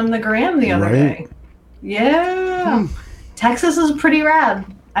on the gram the other day. Yeah. Texas is pretty rad.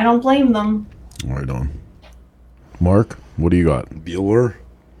 I don't blame them. Right on. Mark, what do you got? Bueller.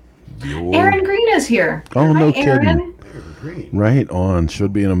 Aaron Green is here. Oh, no Aaron. kidding. Right on.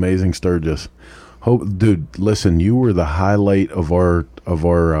 Should be an amazing Sturgis. Dude, listen, you were the highlight of our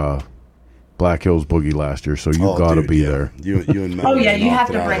Black Hills Boogie last year, so you got to be there. You and Matt. Oh yeah, you have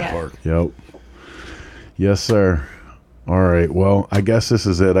to bring it. Yep. Yes, sir. All right. Well, I guess this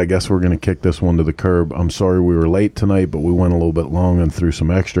is it. I guess we're going to kick this one to the curb. I'm sorry we were late tonight, but we went a little bit long and threw some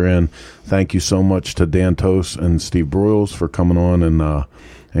extra in. Thank you so much to Dan Tost and Steve Broyles for coming on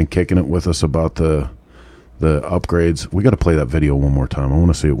and kicking it with us about the upgrades. We got to play that video one more time. I want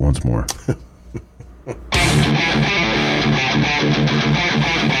to see it once more.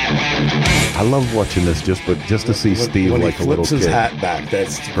 I love watching this just to see Steve when like he a little flips his kid. hat back.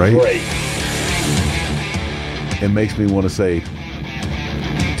 That's Right? great. It makes me want to say,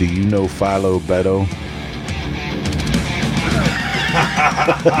 do you know Philo Beto?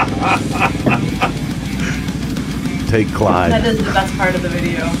 Take Clyde. That is the best part of the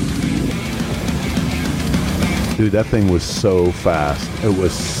video. Dude, that thing was so fast. It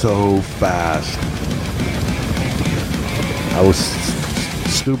was so fast. I was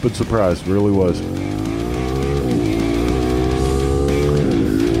stupid surprised. Really was.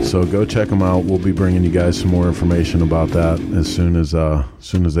 So go check them out. We'll be bringing you guys some more information about that as soon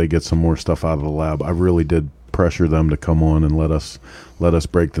as they get some more stuff out of the lab. I really did pressure them to come on and let us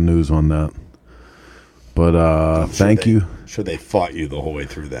break the news on that. But thank you. Sure, they fought you the whole way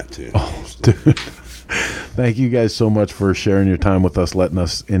through that too. Oh, dude. Thank you guys so much for sharing your time with us, letting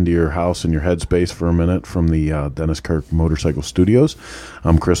us into your house and your headspace for a minute from the Dennis Kirk Motorcycle Studios.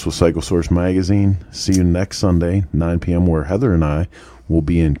 I'm Chris with Cycle Source Magazine. See you next Sunday, 9 p.m., where Heather and I will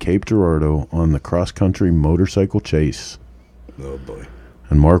be in Cape Girardeau on the cross-country motorcycle chase. Oh, boy.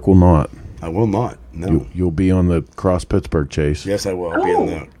 And Mark will not. I will not, no. You'll be on the cross-Pittsburgh chase. Yes, I will. I'll be on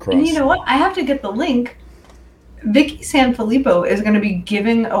the cross. And you know what? I have to get the link. Vicky Sanfilippo is going to be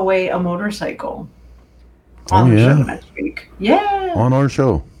giving away a motorcycle on the show next week. Yeah. On our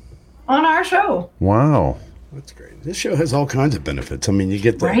show. On our show. Wow. That's great. This show has all kinds of benefits. I mean, you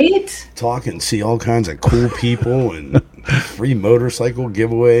get to talk and see all kinds of cool people and free motorcycle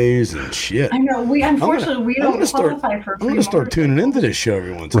giveaways and shit. I know. We unfortunately don't qualify for free. I'm going to start tuning into this show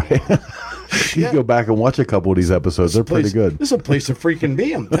every once in a while. You can go back and watch a couple of these episodes. They're pretty good. This is a place to freaking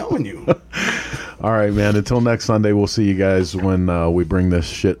be, I'm telling you. All right, man. Until next Sunday, we'll see you guys when we bring this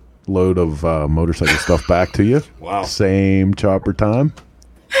shit load of motorcycle stuff back to you. Wow. Same chopper time.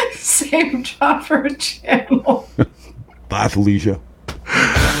 Same chopper channel. Bye, Felicia.